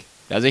drinking.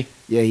 Does he?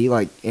 Yeah, he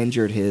like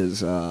injured his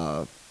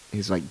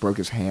he's like broke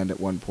his hand at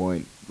one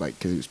point like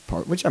because he was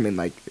which I mean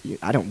like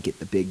I don't get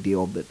the big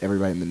deal, but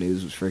everybody in the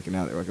news was freaking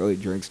out. They're like, oh, he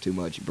drinks too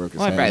much, he broke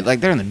his hand. Right. Like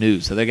they're in the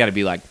news, so they got to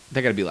be like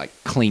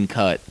clean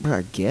cut. Well,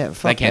 I get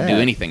They can't do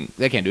anything.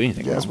 They can't do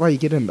anything. Yeah, that's wrong. why you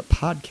get into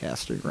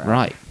podcasting,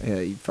 Right. Yeah,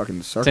 you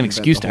fucking It's an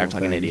excuse to act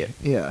like an idiot.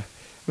 Yeah,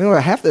 I mean,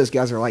 half those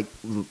guys are like,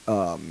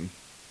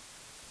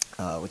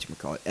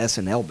 whatchamacallit,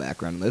 SNL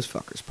background, and those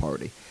fuckers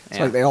party. It's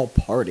Yeah. like they all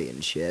party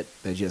and shit.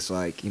 They just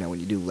like, when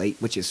you do late,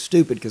 which is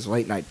stupid because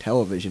late night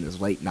television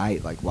is late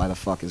night. Like, why the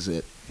fuck is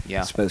it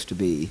Yeah. supposed to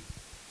be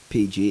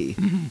PG?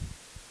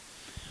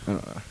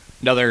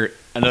 Another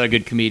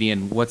good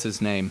comedian. What's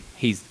his name?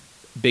 He's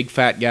big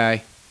fat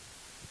guy.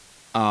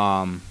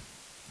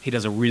 He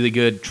does a really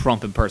good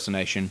Trump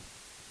impersonation.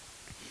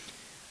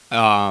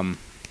 Oh,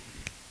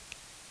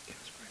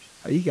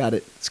 you got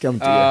it. It's coming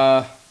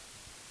to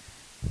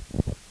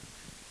you.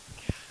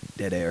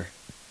 Dead air.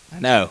 I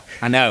know.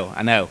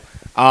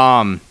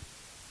 God,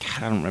 I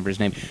don't remember his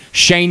name.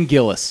 Shane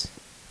Gillis.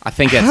 I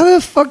think that's. How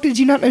the fuck did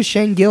you not know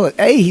Shane Gillis?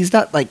 Hey, he's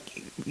not like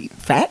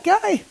fat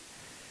guy.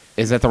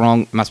 Is that the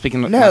wrong? Am I speaking?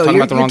 am I No, talking you're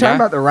about the wrong talking guy?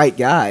 about the right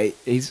guy.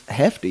 He's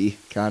hefty,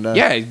 kind of.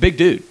 Yeah, he's a big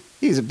dude.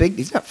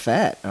 He's not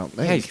fat, I don't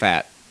think. Yeah, he's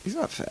fat. He's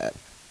not fat.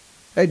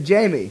 Hey,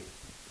 Jamie,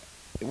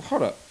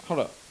 Hold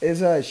up.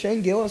 is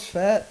Shane Gillis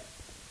fat?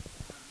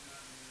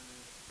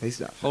 He's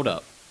not fat.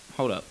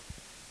 Hold up.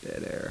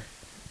 Dead air.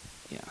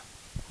 Yeah.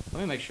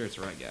 Let me make sure it's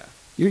the right guy.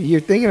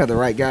 You're thinking of the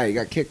right guy. He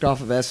got kicked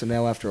off of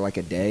SNL after like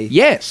a day.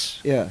 Yes.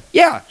 Yeah.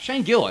 Yeah,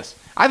 Shane Gillis.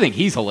 I think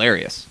he's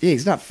hilarious. Yeah,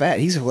 he's not fat.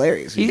 He's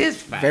hilarious. He He's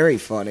is fat. very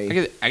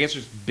funny. I guess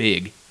just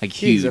big, like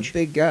huge. He's a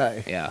big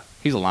guy. Yeah,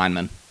 he's a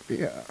lineman.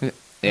 Yeah.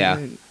 Yeah, I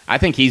mean, I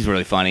think he's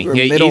really funny. you're a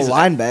He- middle he's-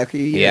 linebacker.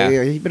 Yeah.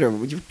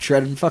 You're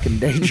treading fucking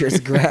dangerous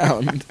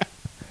ground.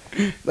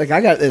 Like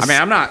I got this. I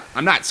mean,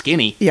 I'm not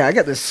skinny. Yeah, I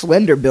got this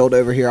slender build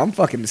over here. I'm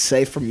fucking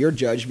safe from your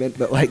judgment,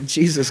 but like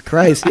Jesus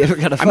Christ, you ever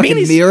got a fucking I mean,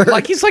 he's mirror?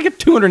 like a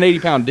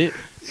 280-pound dude.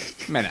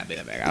 May not be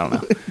that big. I don't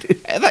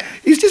know.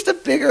 He's just a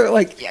bigger,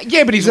 like...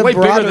 Yeah, but he's way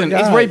bigger than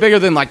guy. he's way bigger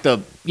than like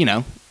the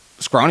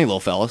scrawny little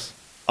fellas.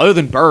 Other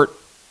than Bert,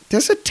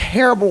 That's a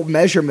terrible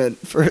measurement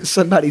for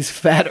somebody's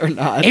fat or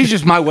not. he's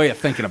just my way of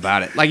thinking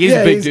about it. Like he's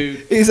a big dude.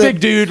 He's a big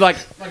dude. Like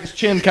his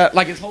chin cut,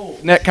 like his whole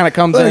neck kind of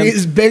comes in.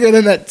 He's bigger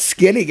than that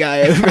skinny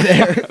guy over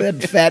there.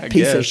 That fat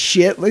piece of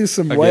shit. Lose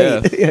some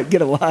weight. Yeah,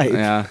 get a life.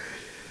 Yeah.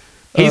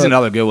 He's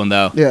another good one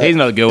though. Yeah. He's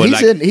another good one.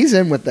 He's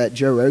in with that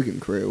Joe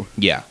Rogan crew.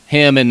 Yeah,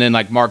 him and then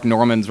like Mark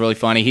Norman's really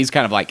funny. He's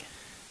kind of like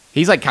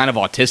kind of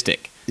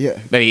autistic. Yeah,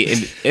 but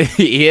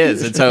he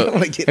is, and so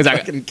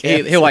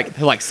he'll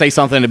like say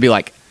something to be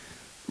like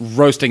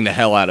roasting the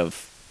hell out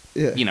of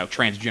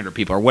transgender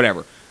people or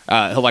whatever.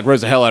 He'll like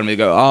roast the hell out of me and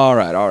go, all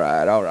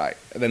right,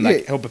 and then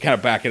like he'll kind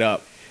of back it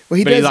up. Well,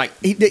 he's kind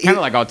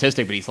of like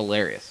autistic, but he's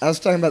hilarious. I was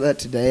talking about that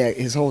today.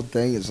 His whole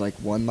thing is like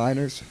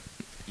one-liners.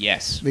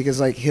 Yes,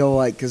 because like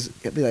he'll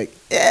be like,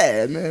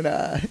 yeah, and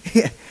then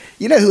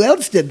you know who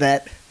else did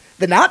that?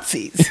 The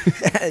Nazis.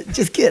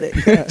 Just kidding.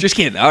 Just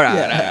kidding. All right.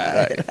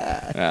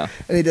 Yeah.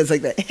 And he does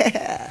like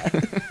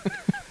that.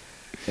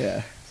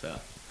 Yeah. So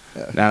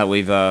now that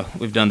we've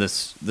done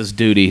this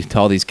duty to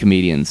all these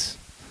comedians,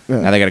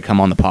 now they got to come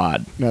on the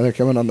pod. Now they're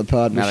coming on the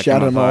pod. We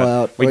shouted them all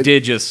out. We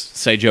did just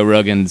say Joe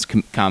Rogan's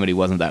comedy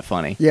wasn't that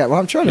funny. Yeah. Well,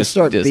 I'm trying to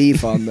start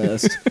beef on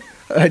this.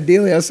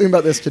 Ideally, I was thinking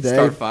about this today.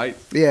 Start fight.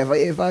 Yeah.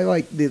 If I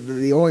like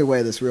the only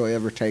way this really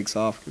ever takes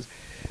off, because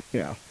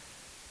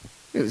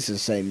it's the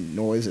same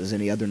noise as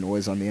any other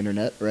noise on the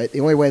internet, right? The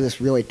only way this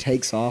really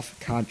takes off,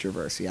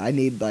 controversy. I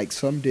need like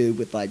some dude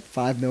with like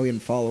 5 million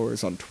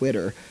followers on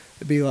Twitter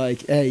to be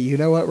like, hey, you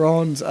know what,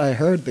 Rawlins? I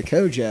heard the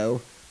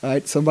CoShow.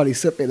 Right? Somebody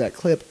sent me that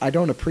clip. I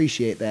don't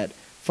appreciate that.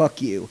 Fuck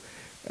you.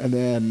 And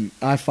then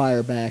I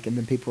fire back, and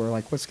then people are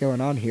like, what's going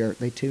on here?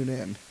 They tune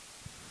in.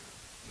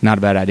 Not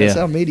a bad idea. That's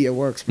how media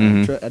works,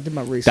 man. I did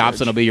my research.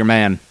 Dobson will be your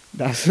man.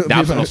 Dobson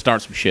will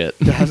start some shit.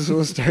 Dobson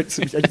will start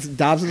some shit.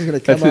 Dobson's going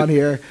to come on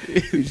here.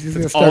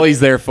 That's all he's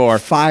there for.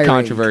 Firing,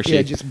 controversy.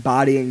 Yeah, just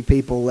bodying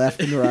people left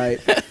and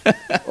right.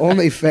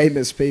 Only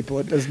famous people.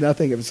 It does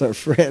nothing if it's our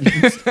friends.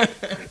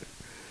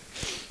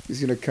 He's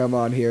going to come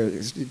on here.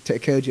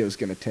 Kojo's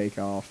going to take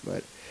off.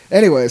 But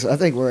anyways, I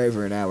think we're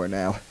over an hour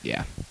now.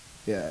 Yeah.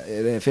 Yeah,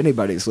 and if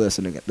anybody's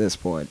listening at this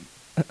point,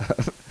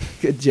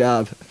 good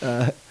job.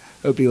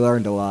 Hope you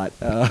learned a lot.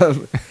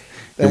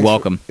 You're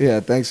welcome.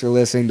 Thanks for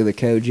listening to the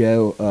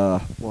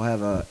CoShow. We'll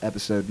have an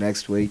episode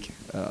next week.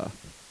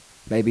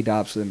 Maybe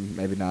Dobson,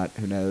 maybe not.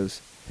 Who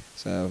knows?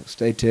 So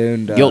stay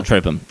tuned. Guilt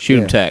trip him. Shoot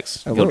him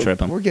text. Guilt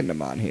trip him. We're getting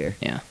him on here.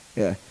 Yeah.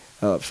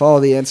 Follow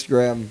the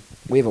Instagram.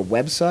 We have a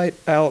website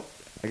out.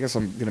 I guess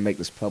I'm gonna make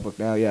this public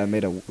now. Yeah, we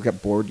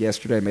got bored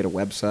yesterday. I made a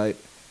website,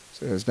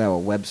 so there's now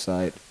a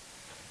website.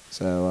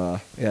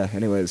 So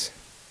anyways,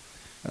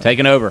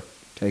 taking over.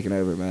 Taking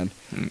over, man.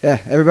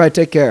 Yeah, everybody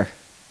take care.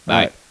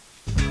 Bye.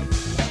 All right.